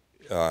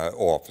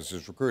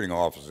offices, recruiting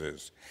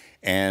offices,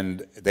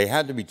 and they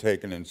had to be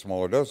taken in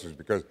smaller doses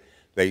because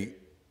they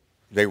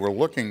were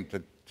looking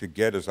to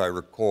get, as I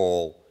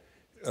recall,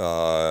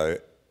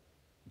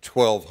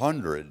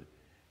 1,200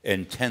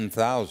 and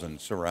 10,000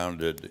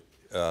 surrounded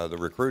the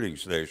recruiting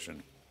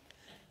station.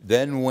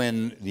 Then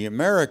when the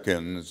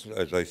Americans,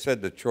 as I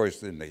said, the choice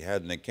that they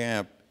had in the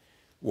camp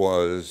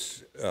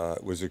was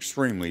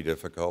extremely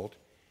difficult,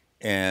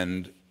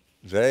 and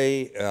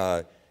they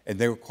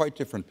were quite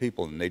different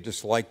people, and they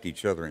disliked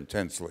each other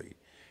intensely.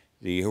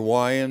 The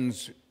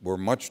Hawaiians were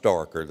much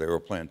darker. They were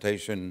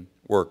plantation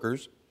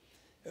workers.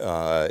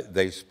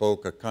 They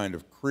spoke a kind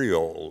of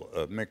Creole,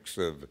 a mix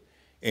of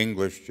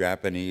English,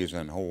 Japanese,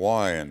 and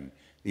Hawaiian.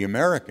 The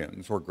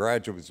Americans were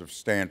graduates of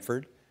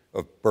Stanford,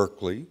 of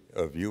Berkeley,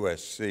 of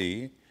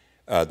USC.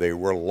 They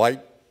were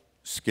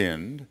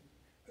light-skinned,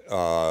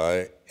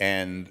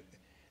 and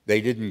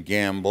they didn't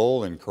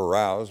gamble and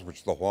carouse,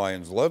 which the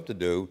Hawaiians loved to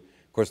do.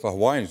 Of course, the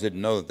Hawaiians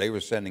didn't know that they were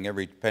sending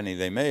every penny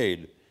they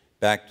made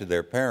back to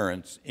their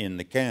parents in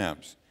the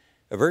camps.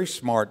 A very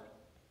smart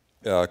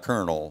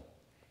colonel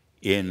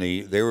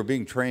they were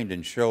being trained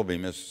in Shelby,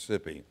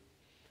 Mississippi.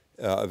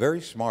 A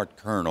very smart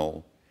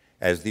colonel,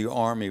 as the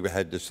Army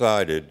had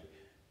decided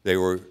they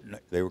were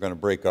going to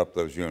break up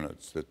those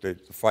units, that the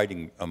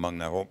fighting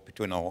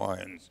between the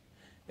Hawaiians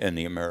and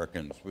the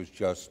Americans was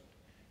just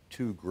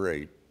too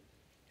great.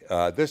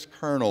 This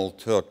colonel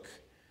took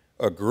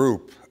a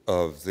group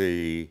of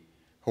the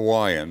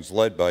Hawaiians,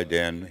 led by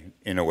Dan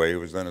Inouye,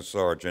 who was then a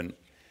sergeant,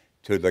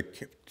 to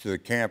the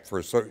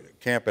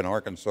camp in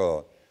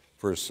Arkansas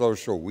for a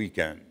social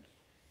weekend.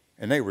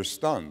 And they were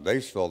stunned. They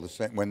felt the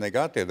same. When they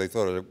got there, they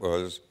thought it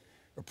was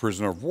a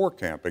prisoner of war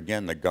camp.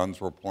 Again, the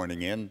guns were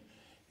pointing in,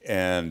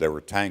 and there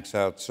were tanks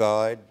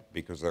outside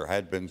because there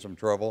had been some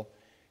trouble.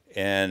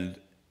 And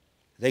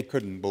they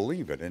couldn't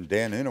believe it. And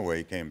Dan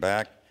Inouye came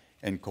back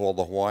and called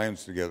the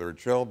Hawaiians together at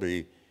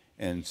Shelby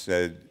and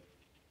said,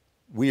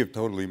 "We have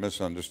totally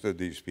misunderstood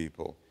these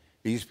people.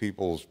 These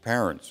people's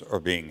parents are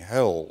being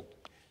held.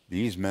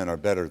 These men are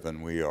better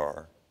than we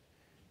are."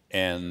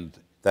 And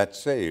that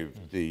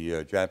saved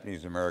the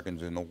Japanese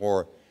Americans in the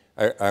war.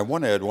 I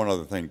want to add one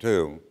other thing,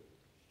 too,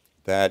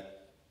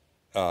 that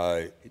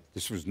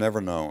this was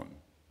never known.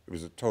 It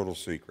was a total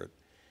secret.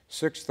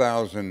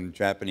 6,000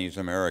 Japanese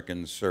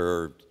Americans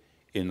served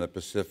in the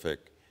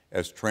Pacific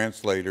as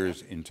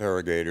translators,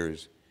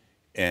 interrogators,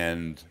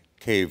 and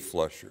cave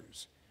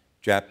flushers.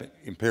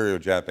 Imperial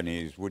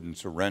Japanese wouldn't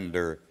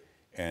surrender,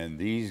 and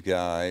these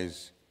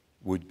guys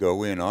would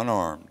go in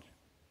unarmed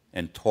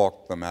and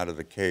talk them out of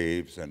the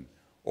caves and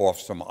off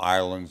some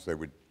islands.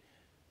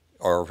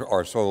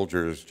 Our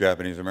soldiers,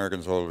 Japanese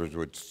American soldiers,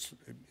 it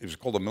was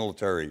called the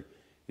Military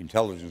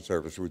Intelligence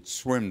Service, would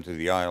swim to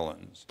the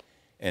islands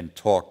and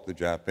talk the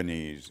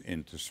Japanese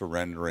into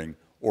surrendering,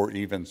 or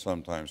even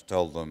sometimes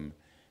tell them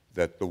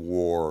that the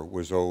war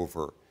was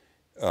over.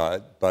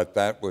 But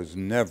it was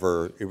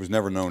never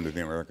known to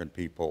the American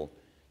people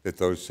that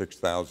those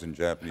 6,000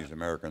 Japanese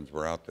Americans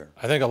were out there.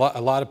 I think a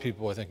lot of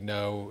people, I think,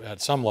 know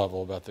at some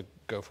level about the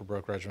Go for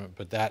Broke Regiment,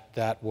 but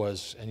that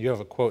was, and you have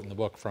a quote in the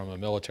book from a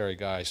military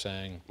guy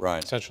saying,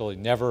 right, essentially,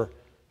 never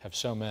have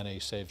so many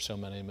saved so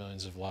many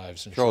millions of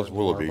lives. Charles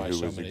Willoughby,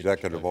 who was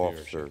executive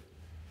officer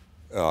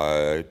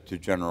to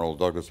General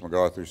Douglas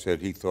MacArthur,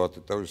 said he thought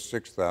that those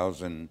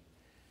 6,000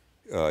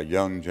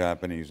 young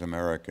Japanese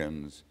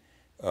Americans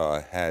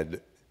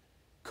had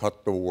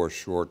cut the war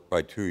short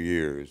by 2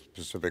 years,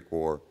 Pacific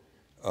War,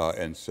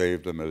 and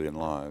saved 1 million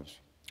lives.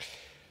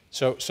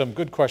 So some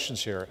good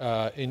questions here.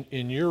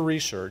 In your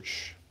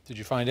research, did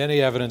you find any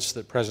evidence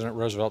that President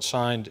Roosevelt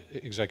signed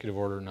Executive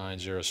Order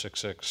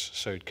 9066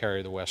 so he'd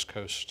carry the West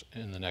Coast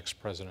in the next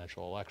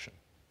presidential election?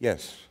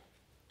 Yes.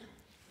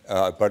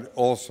 But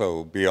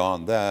also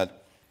beyond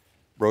that,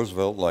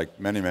 Roosevelt, like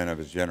many men of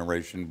his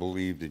generation,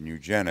 believed in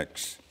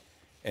eugenics.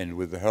 And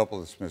with the help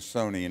of the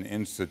Smithsonian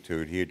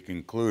Institute, he had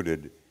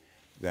concluded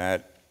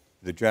that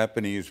the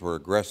Japanese were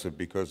aggressive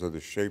because of the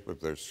shape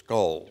of their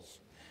skulls,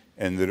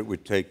 and that it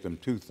would take them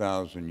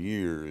 2,000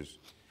 years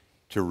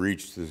to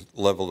reach the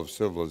level of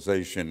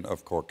civilization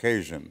of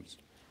Caucasians.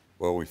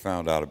 Well, we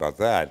found out about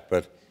that,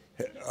 but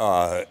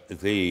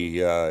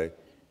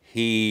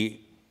he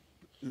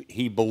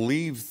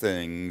believed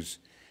things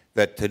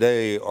that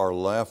today are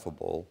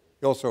laughable.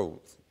 He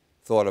also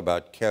thought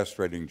about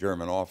castrating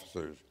German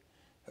officers.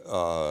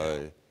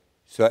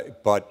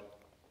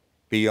 But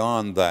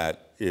beyond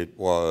that, it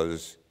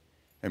was,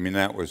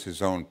 that was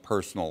his own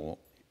personal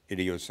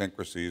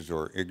idiosyncrasies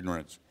or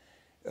ignorance.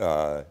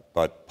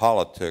 But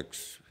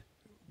politics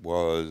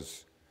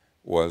was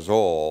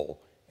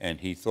all, and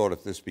he thought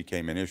if this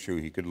became an issue,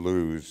 he could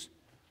lose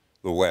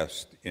the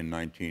West in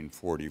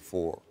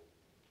 1944.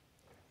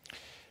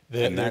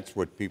 And that's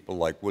what people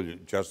like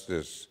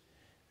Justice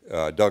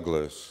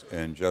Douglas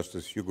and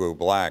Justice Hugo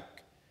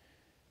Black,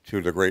 two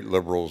of the great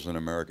liberals in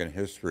American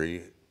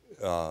history,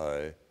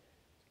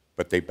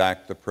 but they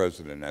backed the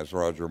president, as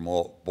Roger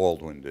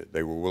Baldwin did.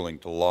 They were willing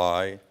to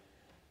lie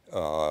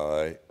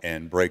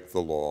and break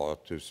the law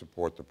to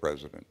support the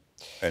president.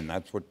 And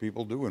that's what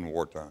people do in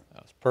wartime.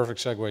 That's a perfect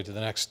segue to the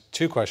next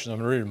two questions. I'm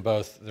going to read them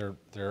both.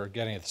 They're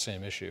getting at the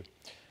same issue.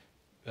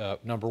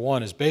 Number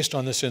one is based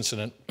on this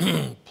incident,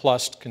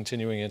 plus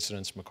continuing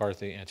incidents,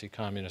 McCarthy,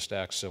 anti-communist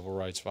acts, civil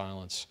rights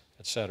violence,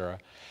 etc.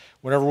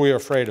 Whenever we are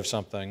afraid of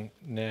something,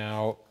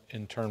 now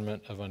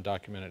internment of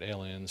undocumented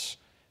aliens,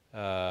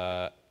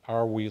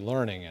 are we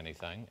learning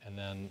anything? And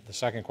then the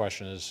second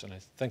question is, and I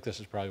think this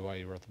is probably why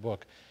you wrote the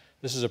book,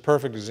 this is a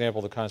perfect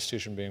example of the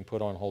Constitution being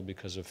put on hold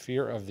because of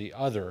fear of the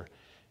other.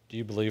 Do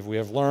you believe we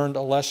have learned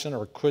a lesson,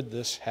 or could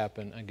this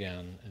happen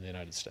again in the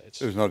United States?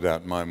 There's no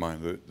doubt in my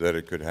mind that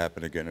it could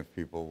happen again if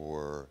people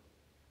were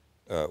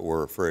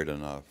afraid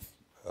enough,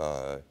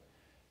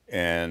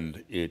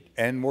 and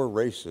were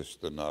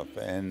racist enough,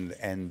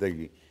 and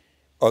the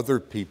other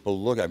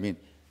people look. I mean,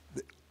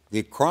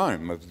 the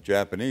crime of the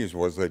Japanese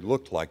was they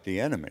looked like the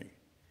enemy,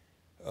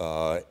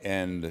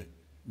 and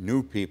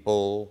new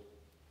people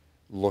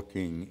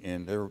looking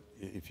in there.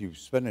 If you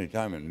spend any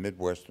time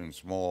in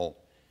small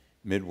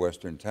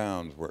Midwestern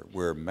towns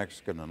where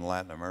Mexican and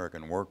Latin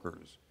American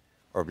workers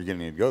are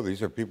beginning to go,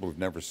 these are people who've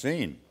never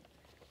seen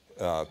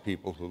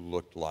people who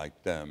looked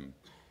like them.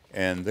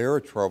 And there are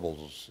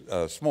troubles,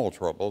 small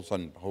troubles,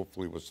 and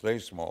hopefully will stay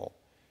small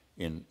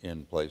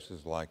in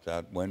places like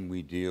that when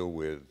we deal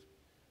with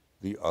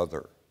the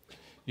other.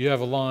 You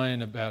have a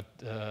line about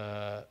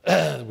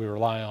we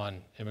rely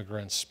on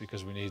immigrants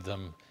because we need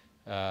them,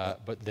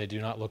 but they do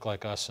not look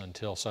like us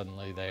until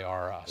suddenly they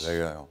are us.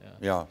 They are,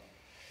 yeah.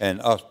 And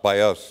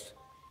by us,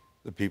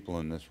 the people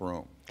in this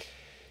room.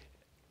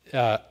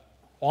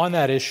 On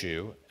that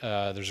issue,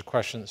 there's a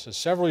question that says,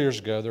 several years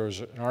ago, there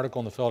was an article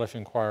in the Philadelphia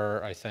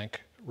Inquirer, I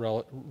think,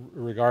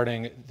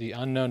 regarding the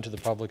unknown to the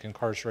public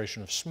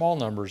incarceration of small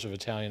numbers of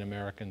Italian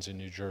Americans in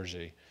New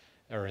Jersey,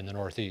 or in the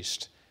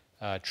Northeast.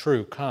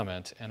 True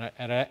comment. And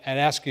I'd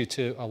ask you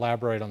to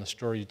elaborate on the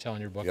story you tell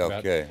in your book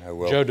about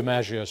Joe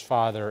DiMaggio's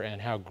father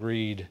and how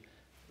greed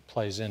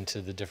plays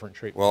into the different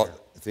treatment. Well,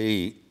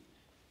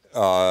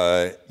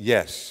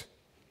 yes,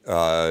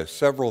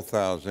 several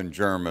thousand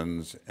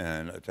Germans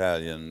and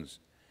Italians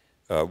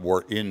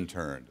were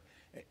interned.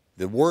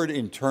 The word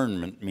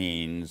internment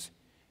means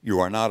you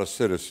are not a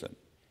citizen.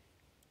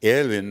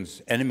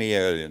 Aliens, enemy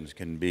aliens,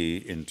 can be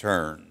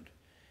interned,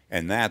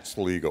 and that's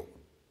legal.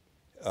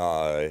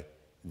 And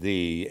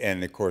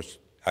of course,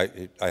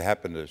 I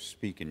happened to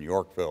speak in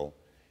Yorkville,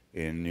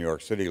 in New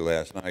York City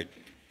last night,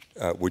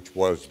 which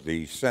was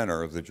the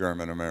center of the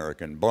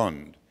German-American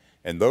Bund.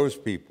 And those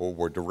people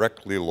were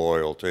directly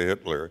loyal to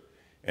Hitler,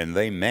 and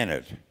they meant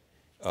it.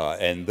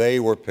 And they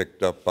were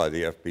picked up by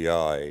the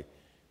FBI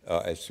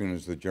as soon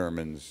as the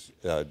Germans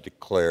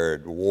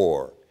declared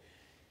war.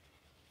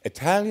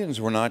 Italians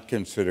were not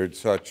considered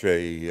such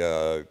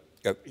a,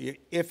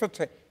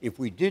 if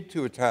we did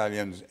to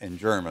Italians and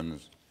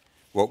Germans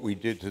what we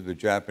did to the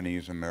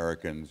Japanese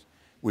Americans,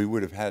 we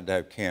would have had to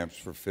have camps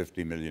for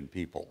 50 million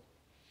people,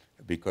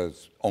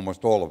 because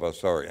almost all of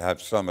us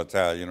have some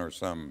Italian or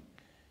some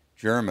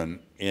German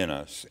in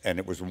us, and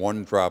it was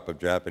one drop of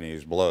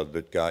Japanese blood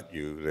that got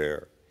you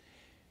there.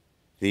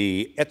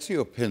 The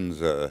Ezio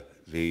Pinza,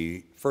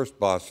 the first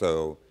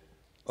basso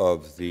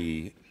of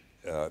the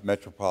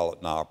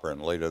Metropolitan Opera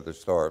and later the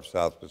Star of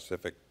South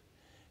Pacific,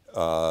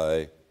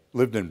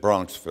 lived in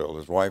Bronxville.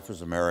 His wife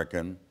was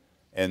American,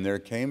 and there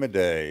came a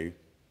day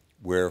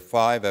where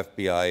 5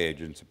 FBI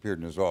agents appeared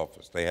in his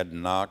office. They hadn't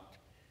knocked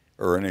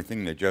or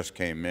anything. They just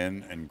came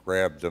in and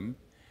grabbed him,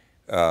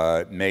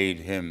 made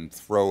him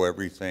throw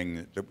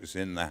everything that was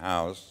in the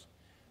house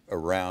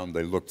around.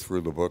 They looked through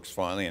the books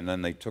finally, and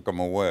then they took him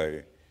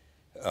away.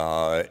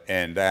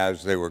 And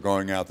as they were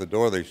going out the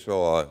door, they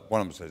saw, one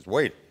of them says,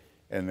 wait,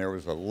 and there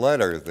was a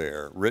letter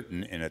there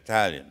written in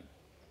Italian.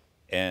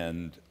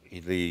 And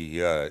the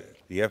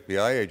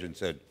FBI agent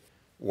said,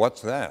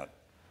 what's that?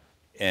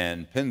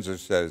 And Pinza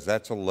says,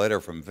 that's a letter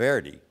from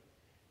Verdi.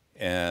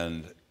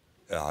 And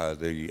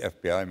the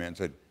FBI man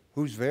said,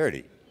 who's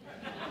Verdi?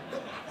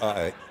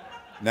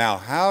 Now,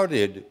 how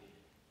did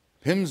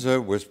Pinza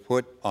was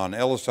put on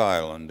Ellis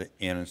Island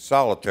in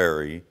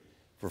solitary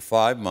for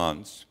 5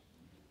 months,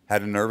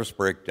 had a nervous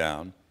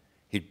breakdown.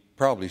 He'd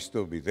probably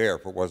still be there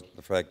if it wasn't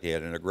the fact he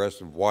had an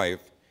aggressive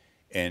wife,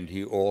 and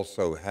he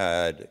also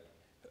had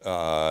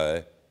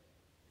the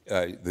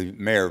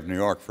mayor of New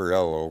York,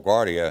 Fiorello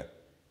LaGuardia.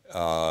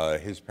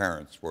 His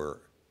parents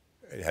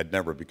had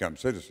never become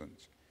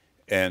citizens,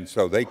 and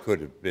so they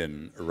could have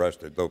been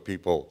arrested, though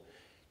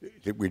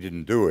we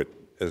didn't do it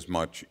as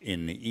much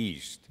in the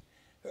East.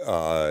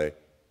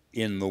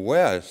 In the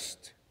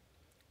West,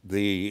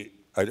 I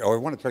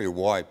want to tell you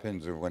why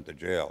Pinza went to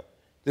jail.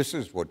 This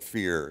is what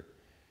fear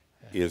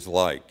is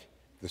like.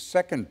 The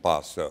second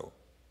basso,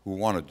 who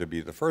wanted to be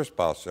the first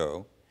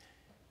basso,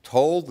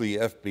 told the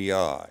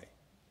FBI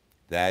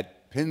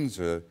that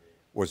Pinza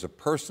was a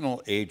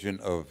personal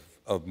agent of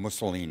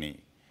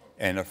Mussolini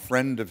and a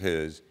friend of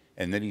his,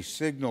 and that he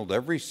signaled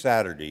every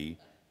Saturday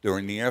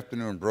during the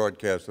afternoon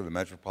broadcast of the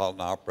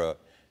Metropolitan Opera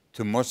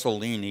to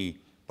Mussolini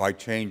by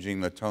changing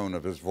the tone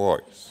of his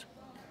voice.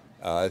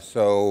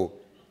 So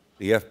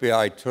the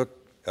FBI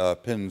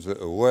took Pinza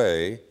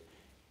away.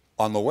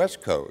 On the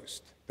West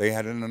Coast, they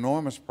had an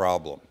enormous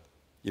problem.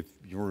 If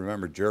you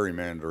remember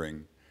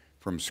gerrymandering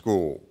from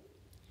school.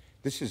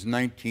 This is School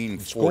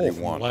 1941.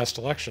 from the last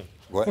election.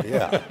 Well,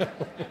 yeah.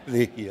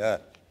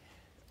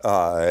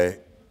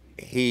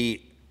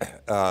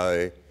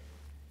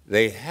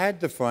 They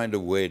had to find a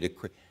way to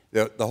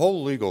the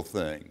whole legal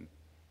thing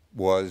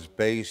was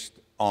based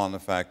on the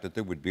fact that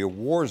there would be a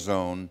war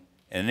zone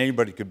and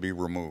anybody could be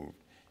removed.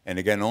 And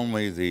again,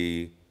 only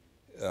the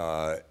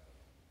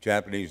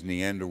Japanese and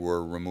the Enda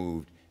were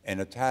removed, and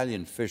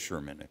Italian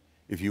fishermen.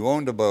 If you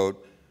owned a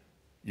boat,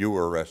 you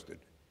were arrested,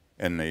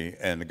 and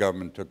the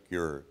government took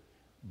your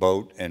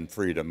boat and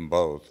freedom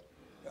both.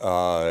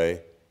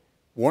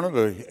 One of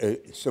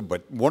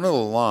the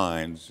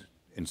lines,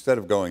 instead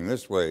of going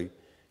this way,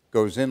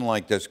 goes in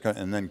like this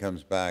and then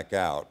comes back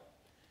out.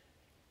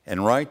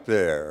 And right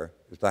there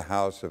is the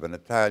house of an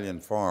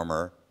Italian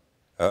farmer,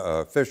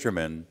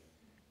 fisherman,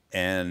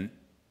 and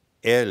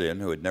alien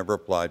who had never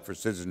applied for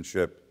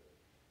citizenship,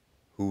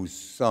 whose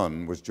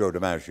son was Joe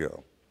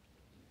DiMaggio.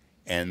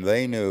 And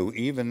they knew,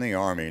 even the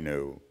Army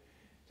knew,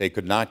 they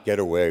could not get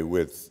away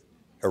with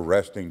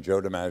arresting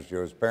Joe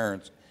DiMaggio's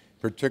parents,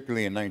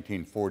 particularly in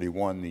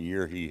 1941, the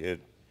year he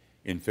hit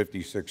in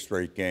 56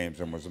 straight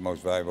games and was the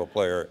most valuable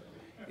player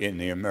in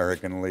the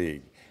American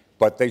League.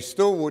 But they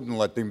still wouldn't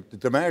let them. The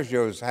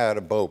DiMaggios had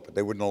a boat, but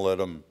they wouldn't let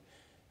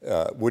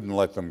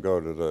them go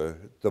to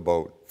the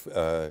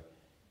boat.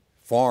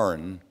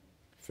 Foreign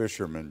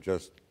fishermen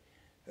just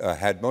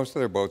had most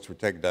of their boats were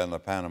taken down the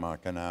Panama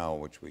Canal,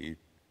 which we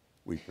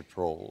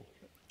patrolled.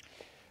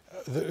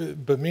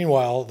 But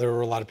meanwhile, there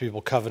were a lot of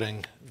people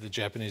coveting the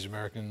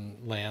Japanese-American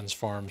lands,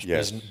 farms,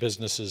 Yes.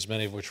 businesses,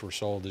 many of which were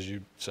sold, as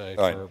you say,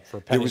 Right. for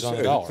pennies on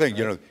the dollar. Thing, right?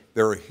 you know,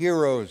 there were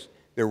heroes.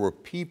 There were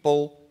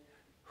people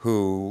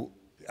who,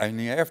 I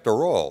mean,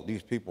 after all,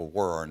 these people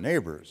were our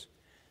neighbors.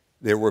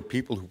 There were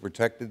people who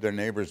protected their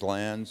neighbors'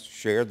 lands,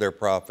 shared their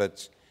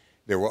profits.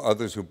 There were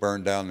others who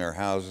burned down their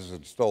houses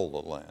and stole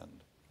the land.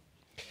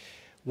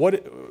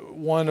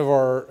 One of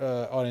our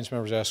audience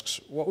members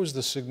asks, what was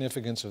the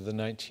significance of the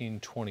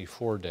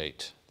 1924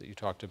 date that you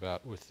talked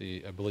about with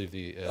the, I believe,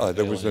 the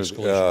There was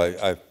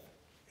exclusion?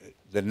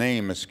 the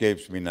name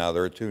escapes me now.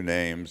 There are two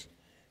names.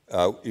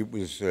 It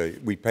was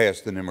we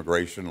passed an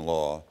immigration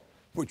law,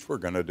 which we're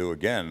going to do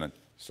again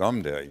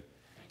someday,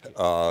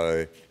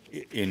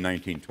 in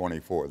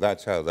 1924.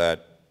 That's how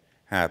that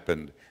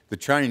happened. The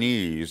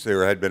Chinese,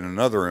 there had been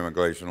another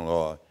immigration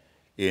law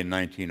in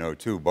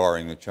 1902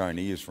 barring the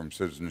Chinese from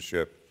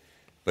citizenship,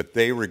 but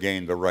they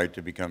regained the right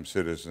to become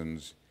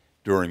citizens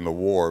during the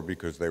war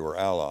because they were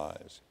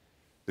allies.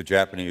 The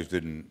Japanese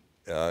didn't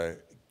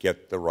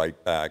get the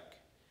right back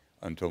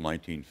until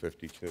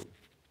 1952.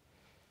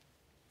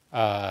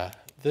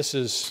 This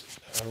is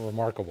a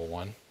remarkable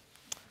one.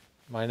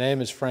 My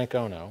name is Frank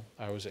Ono.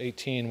 I was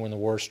 18 when the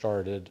war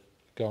started,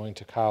 going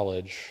to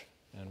college,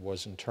 and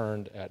was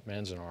interned at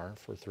Manzanar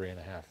for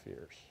 3.5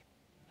 years.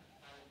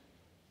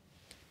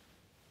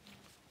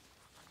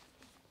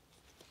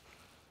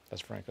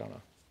 That's Frank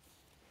Ono.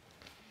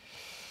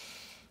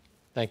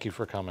 Thank you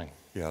for coming.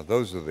 Yeah,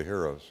 those are the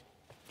heroes.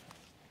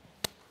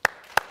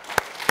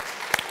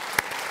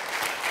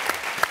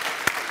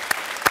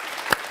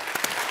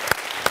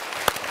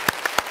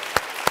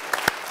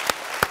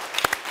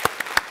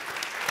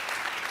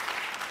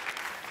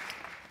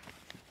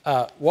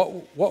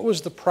 What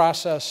was the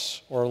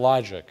process or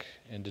logic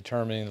in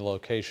determining the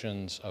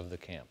locations of the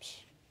camps?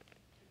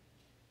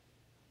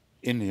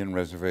 Indian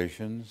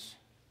reservations,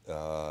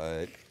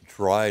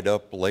 dried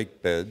up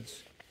lake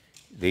beds.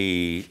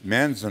 The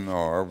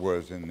Manzanar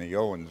was in the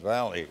Owens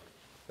Valley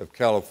of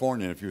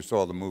California. If you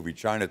saw the movie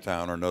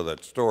Chinatown or know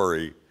that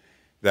story,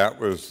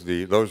 those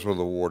were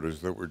the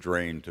waters that were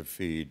drained to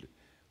feed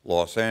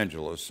Los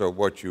Angeles. So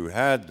what you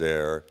had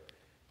there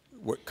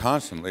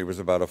constantly was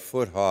about a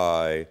foot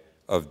high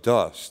of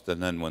dust,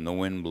 and then when the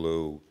wind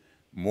blew,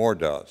 more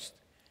dust.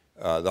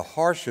 The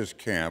harshest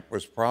camp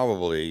was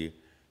probably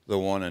the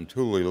one in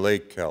Tule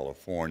Lake,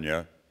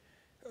 California.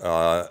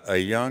 A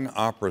young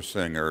opera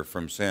singer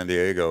from San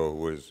Diego, who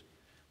was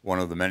one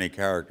of the many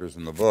characters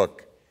in the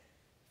book,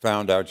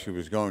 found out she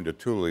was going to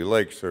Tule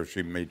Lake, so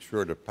she made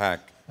sure to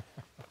pack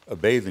a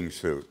bathing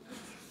suit.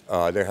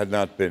 There had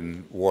not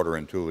been water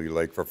in Tule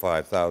Lake for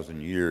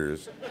 5,000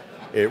 years.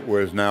 It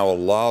was now a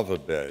lava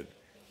bed.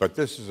 But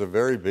this is a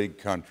very big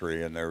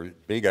country, and there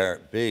are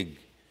big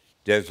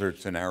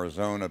deserts in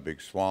Arizona,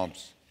 big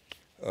swamps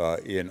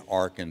in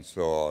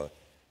Arkansas.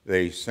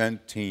 They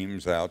sent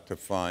teams out to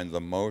find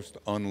the most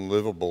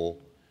unlivable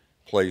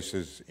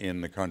places in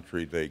the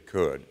country they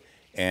could.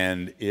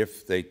 And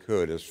if they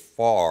could, as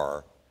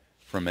far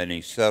from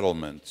any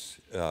settlements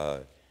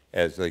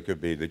as they could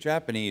be. The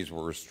Japanese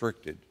were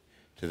restricted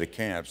to the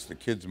camps. The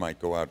kids might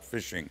go out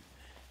fishing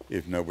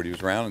if nobody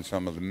was around, and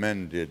some of the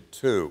men did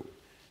too.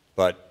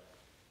 But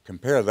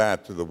compare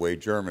that to the way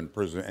German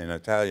and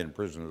Italian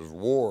prisoners of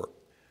war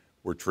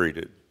were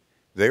treated.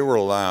 They were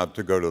allowed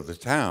to go to the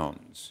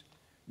towns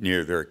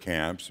near their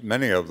camps.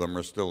 Many of them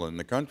are still in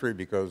the country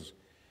because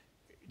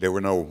there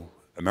were no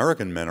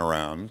American men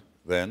around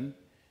then,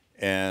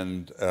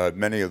 and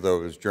many of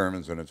those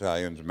Germans and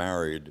Italians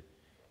married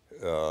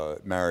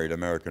married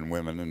American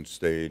women and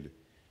stayed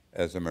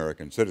as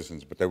American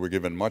citizens, but they were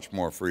given much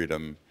more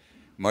freedom,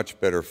 much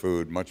better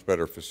food, much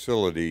better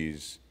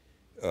facilities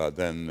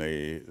than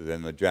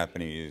the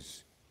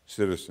Japanese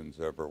citizens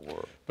ever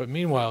were. But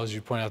meanwhile, as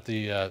you point out,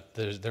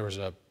 there was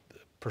a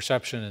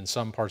perception in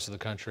some parts of the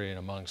country and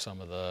among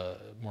some of the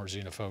more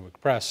xenophobic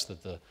press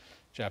that the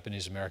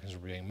Japanese Americans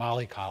were being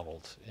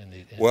mollycoddled in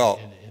the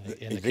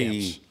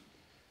camps.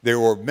 There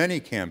were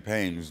many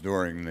campaigns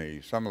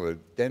during some of the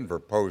Denver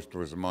Post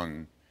was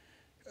among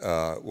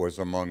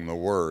the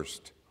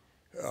worst.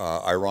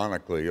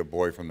 Ironically, a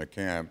boy from the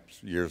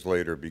camps years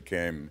later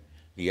became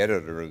the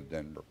editor of the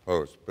Denver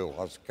Post, Bill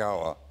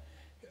Hosokawa.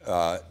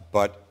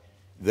 But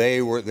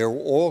there were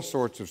all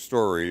sorts of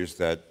stories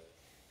that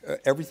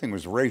everything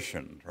was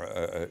rationed.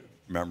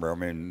 Remember, I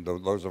mean,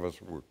 those of us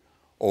who were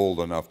old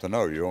enough to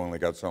know you only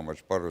got so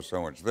much butter,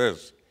 so much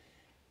this.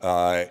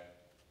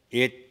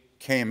 It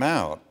came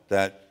out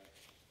that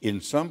in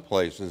some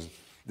places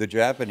the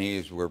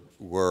Japanese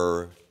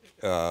were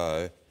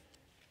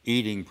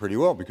eating pretty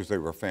well because they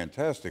were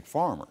fantastic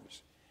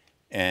farmers,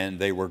 and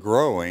they were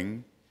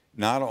growing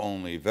not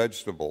only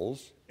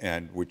vegetables,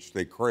 and which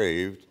they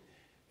craved.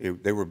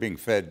 They were being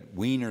fed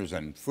wieners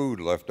and food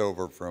left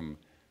over from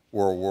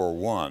World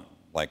War I,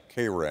 like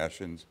K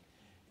rations,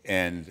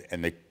 and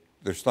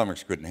their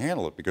stomachs couldn't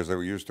handle it because they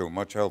were used to a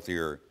much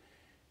healthier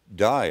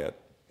diet.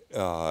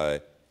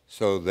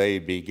 So they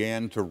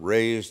began to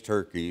raise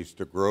turkeys,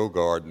 to grow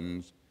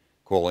gardens,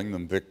 calling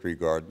them victory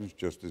gardens,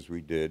 just as we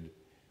did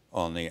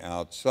on the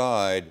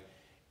outside.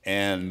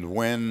 And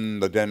when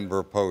the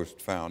Denver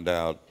Post found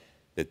out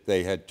that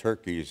they had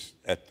turkeys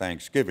at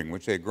Thanksgiving,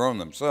 which they had grown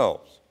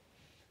themselves,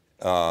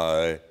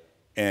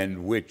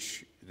 and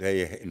which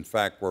they, in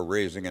fact, were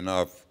raising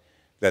enough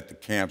that the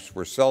camps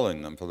were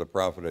selling them for the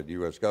profit of the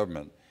U.S.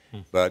 government.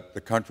 But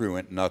the country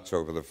went nuts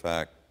over the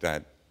fact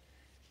that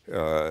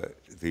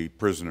the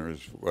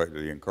prisoners,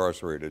 the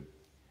incarcerated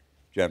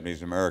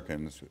Japanese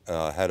Americans,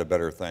 had a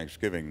better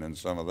Thanksgiving than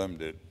some of them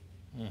did.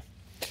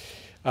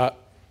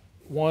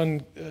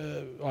 One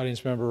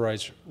audience member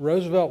writes,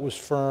 Roosevelt was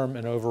firm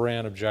and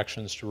overran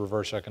objections to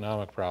reverse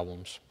economic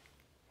problems.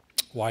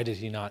 Why did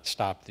he not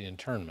stop the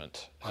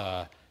internment?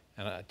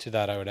 And to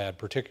that I would add,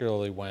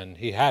 particularly when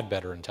he had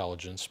better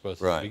intelligence,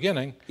 both at the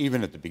beginning.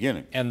 Even at the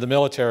beginning. And the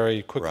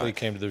military quickly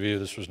came to the view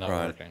this was not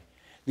working.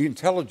 The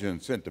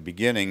intelligence at the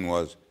beginning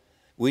was,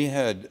 we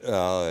had,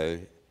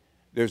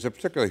 there's a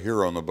particular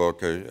hero in the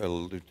book,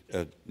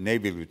 a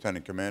Navy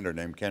lieutenant commander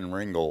named Ken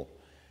Ringel,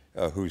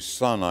 whose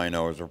son I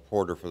know is a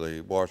reporter for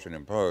the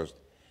Washington Post.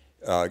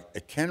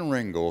 Ken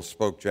Ringel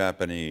spoke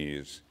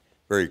Japanese,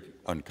 very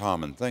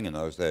uncommon thing in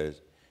those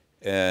days,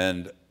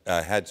 and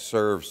had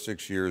served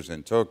 6 years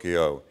in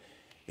Tokyo.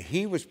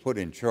 He was put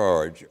in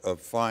charge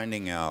of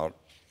finding out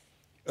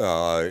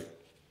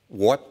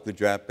what the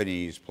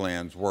Japanese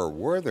plans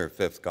were their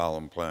fifth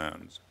column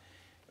plans.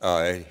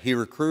 He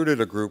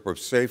recruited a group of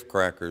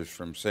safecrackers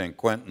from St.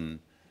 Quentin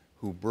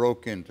who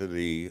broke into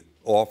the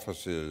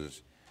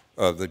offices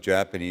of the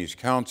Japanese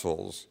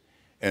consuls,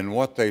 and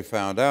what they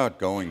found out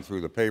going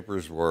through the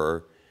papers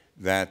were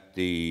that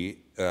the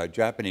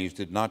Japanese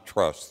did not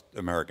trust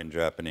American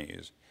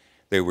Japanese.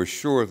 They were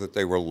sure that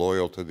they were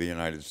loyal to the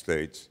United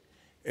States,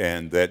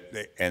 and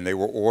they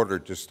were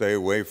ordered to stay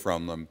away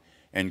from them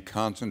and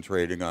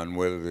concentrating on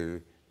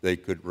whether they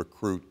could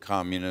recruit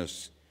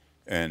communists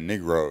and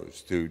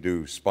Negroes to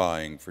do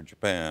spying for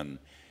Japan.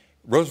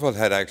 Roosevelt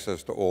had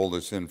access to all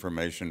this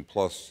information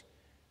plus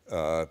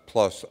a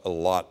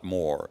lot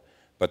more,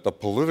 but the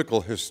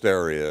political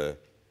hysteria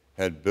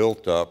had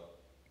built up,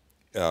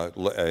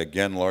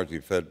 again largely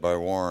fed by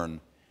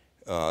Warren,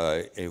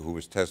 who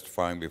was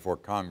testifying before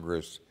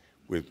Congress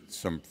with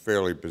some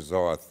fairly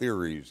bizarre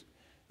theories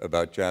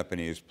about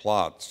Japanese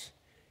plots,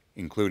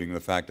 including the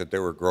fact that they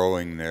were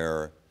growing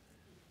their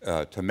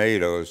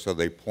tomatoes, so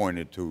they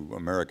pointed to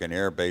American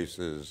air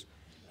bases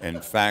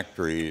and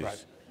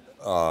factories,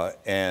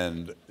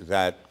 and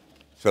that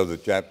so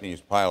that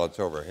Japanese pilots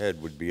overhead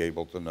would be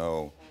able to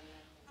know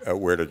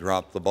where to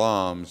drop the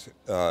bombs.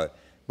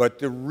 But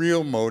the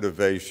real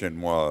motivation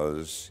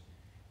was,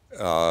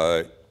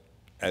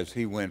 as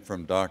he went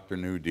from Dr.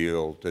 New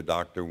Deal to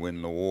Dr.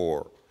 Win the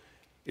War,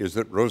 is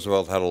that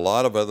Roosevelt had a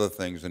lot of other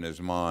things in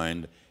his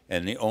mind,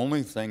 and the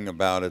only thing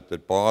about it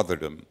that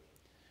bothered him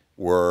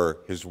were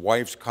his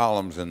wife's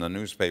columns in the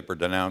newspaper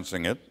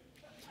denouncing it,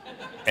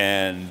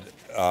 and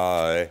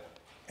the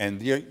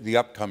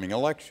upcoming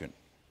election,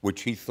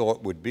 which he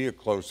thought would be a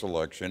close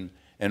election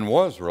and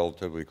was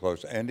relatively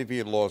close. And if he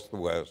had lost the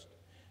West,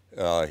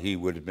 he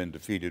would have been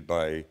defeated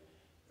by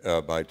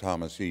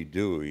Thomas E.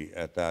 Dewey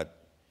at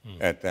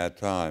that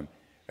time.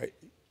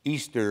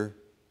 Easter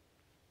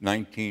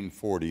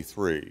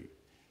 1943,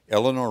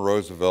 Eleanor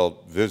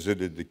Roosevelt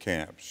visited the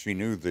camps. She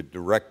knew the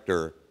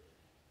director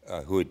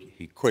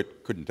he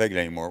couldn't take it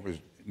anymore. It was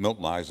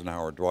Milton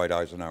Eisenhower, Dwight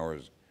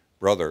Eisenhower's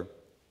brother,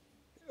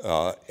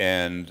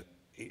 and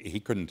he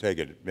couldn't take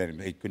it.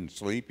 He couldn't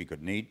sleep, he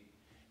couldn't eat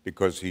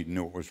because he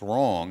knew it was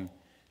wrong.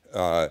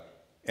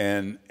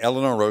 And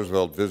Eleanor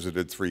Roosevelt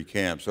visited 3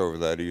 camps over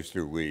that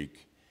Easter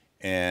week,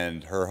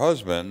 and her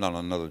husband, on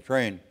another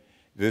train,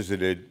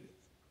 visited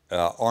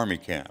Army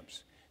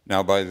camps.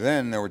 Now, by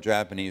then, there were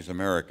Japanese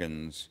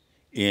Americans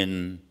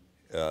in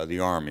the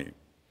Army.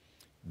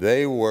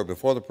 They were,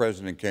 before the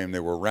president came, they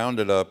were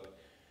rounded up,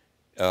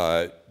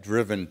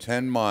 driven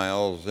 10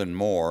 miles and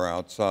more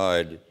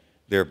outside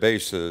their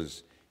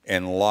bases,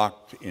 and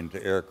locked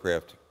into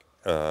aircraft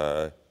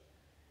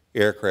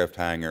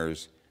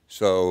hangars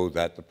so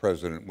that the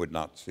president would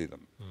not see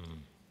them.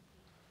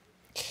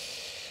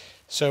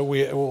 So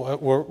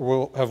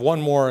we'll have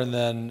one more, and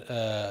then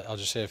I'll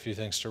just say a few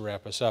things to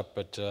wrap us up,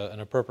 but an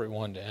appropriate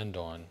one to end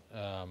on.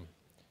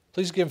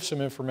 Please give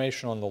some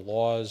information on the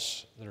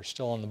laws that are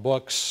still in the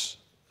books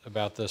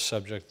about this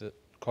subject that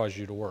caused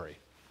you to worry.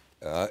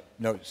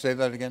 No, say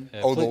that again.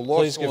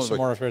 Please give some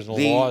more information on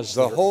the laws.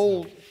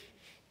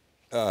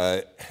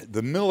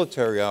 The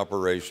military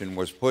operation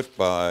was put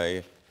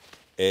by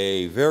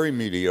a very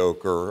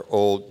mediocre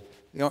old,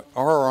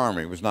 our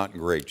Army was not in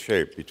great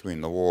shape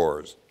between the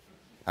wars.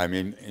 I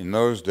mean, in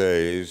those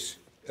days,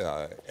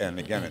 and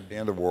again at the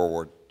end of World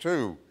War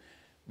II,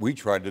 we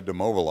tried to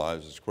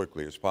demobilize as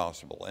quickly as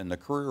possible. And the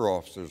career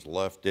officers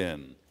left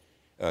in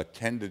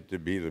tended to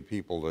be the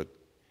people that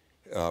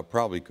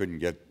probably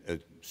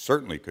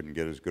certainly couldn't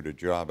get as good a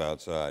job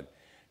outside.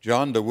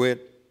 John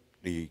DeWitt,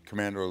 the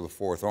commander of the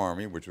 4th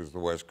Army, which was the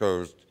West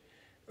Coast,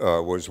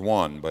 was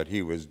one, but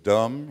he was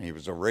dumb, he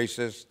was a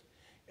racist,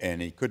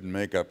 and he couldn't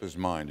make up his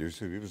mind.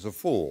 He was a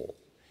fool.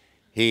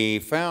 He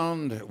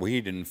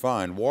didn't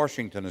find,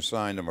 Washington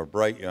assigned him a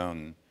bright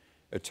young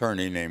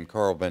attorney named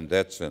Carl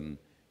Bendetson,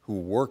 who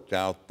worked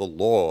out the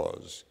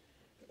laws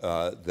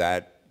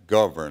that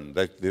govern,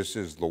 that this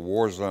is the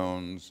war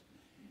zones,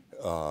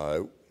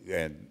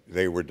 and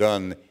they were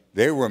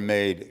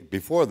made,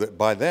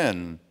 by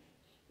then,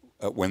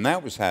 when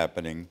that was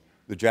happening,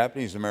 the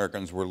Japanese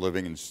Americans were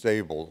living in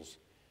stables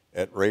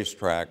at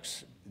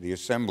racetracks, the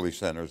assembly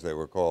centers they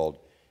were called,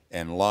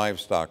 and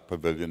livestock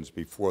pavilions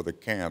before the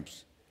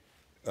camps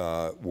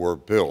were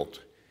built.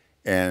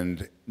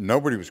 And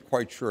nobody was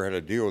quite sure how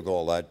to deal with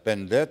all that.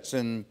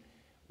 Bendetson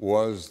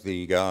was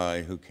the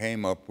guy who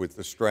came up with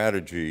the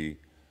strategy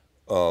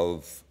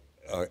of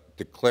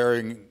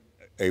declaring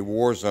a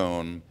war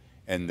zone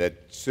and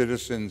that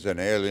citizens and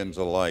aliens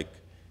alike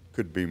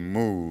could be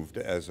moved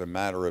as a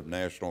matter of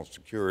national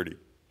security.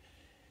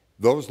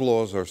 Those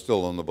laws are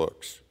still in the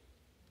books.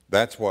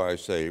 That's why I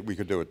say we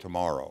could do it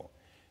tomorrow.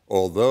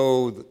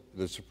 Although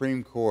the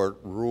Supreme Court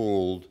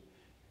ruled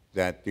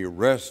that the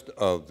arrest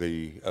of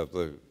the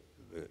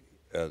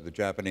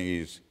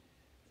Japanese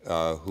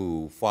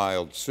who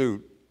filed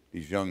suit,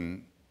 these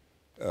young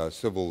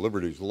civil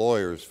liberties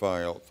lawyers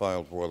filed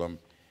for them,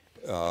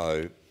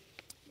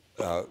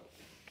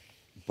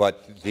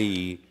 but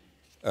the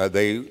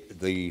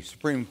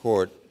Supreme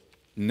Court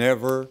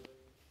never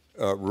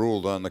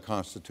ruled on the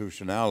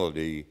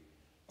constitutionality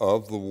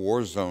of the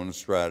war zone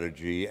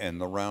strategy and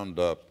the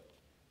roundup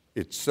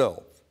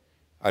itself.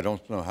 I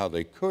don't know how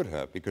they could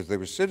have, because they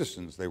were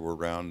citizens they were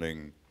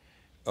rounding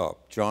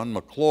up. John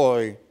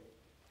McCloy,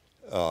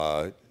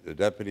 the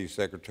Deputy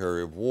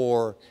Secretary of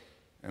War,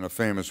 and a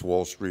famous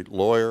Wall Street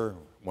lawyer,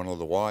 one of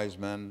the wise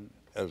men,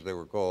 as they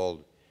were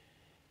called,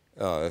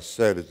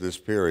 said at this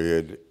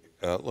period,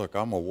 look,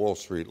 I'm a Wall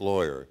Street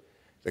lawyer.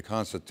 The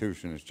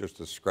Constitution is just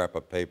a scrap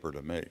of paper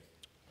to me.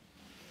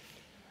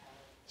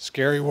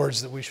 Scary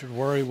words that we should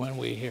worry when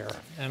we hear.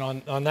 And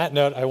on that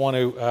note, I want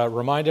to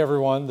remind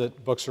everyone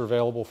that books are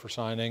available for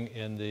signing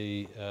in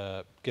the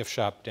gift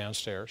shop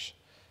downstairs.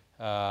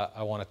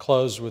 I want to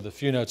close with a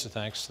few notes of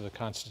thanks to the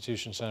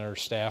Constitution Center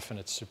staff and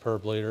its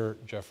superb leader,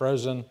 Jeff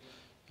Rosen,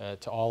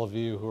 to all of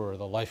you who are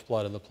the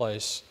lifeblood of the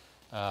place,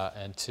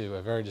 and to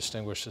a very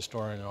distinguished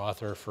historian and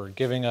author for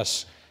giving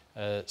us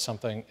an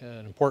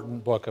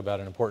important book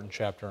about an important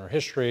chapter in our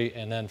history.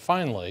 And then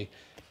finally,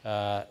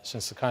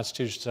 since the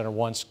Constitution Center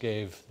once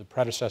gave the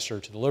predecessor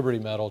to the Liberty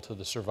Medal to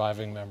the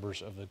surviving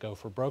members of the Go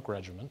for Broke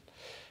Regiment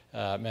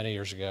many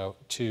years ago,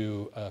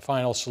 to a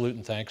final salute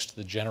and thanks to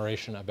the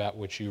generation about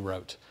which you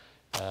wrote.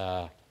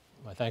 My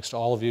thanks to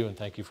all of you, and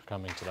thank you for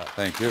coming today.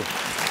 Thank you.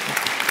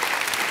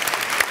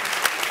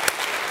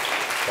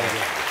 Thank you.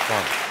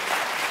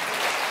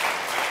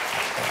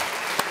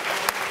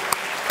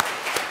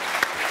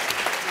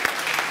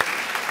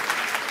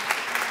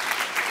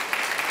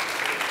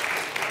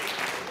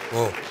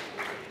 Whoa.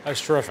 That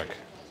was terrific.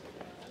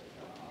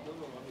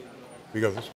 We got this.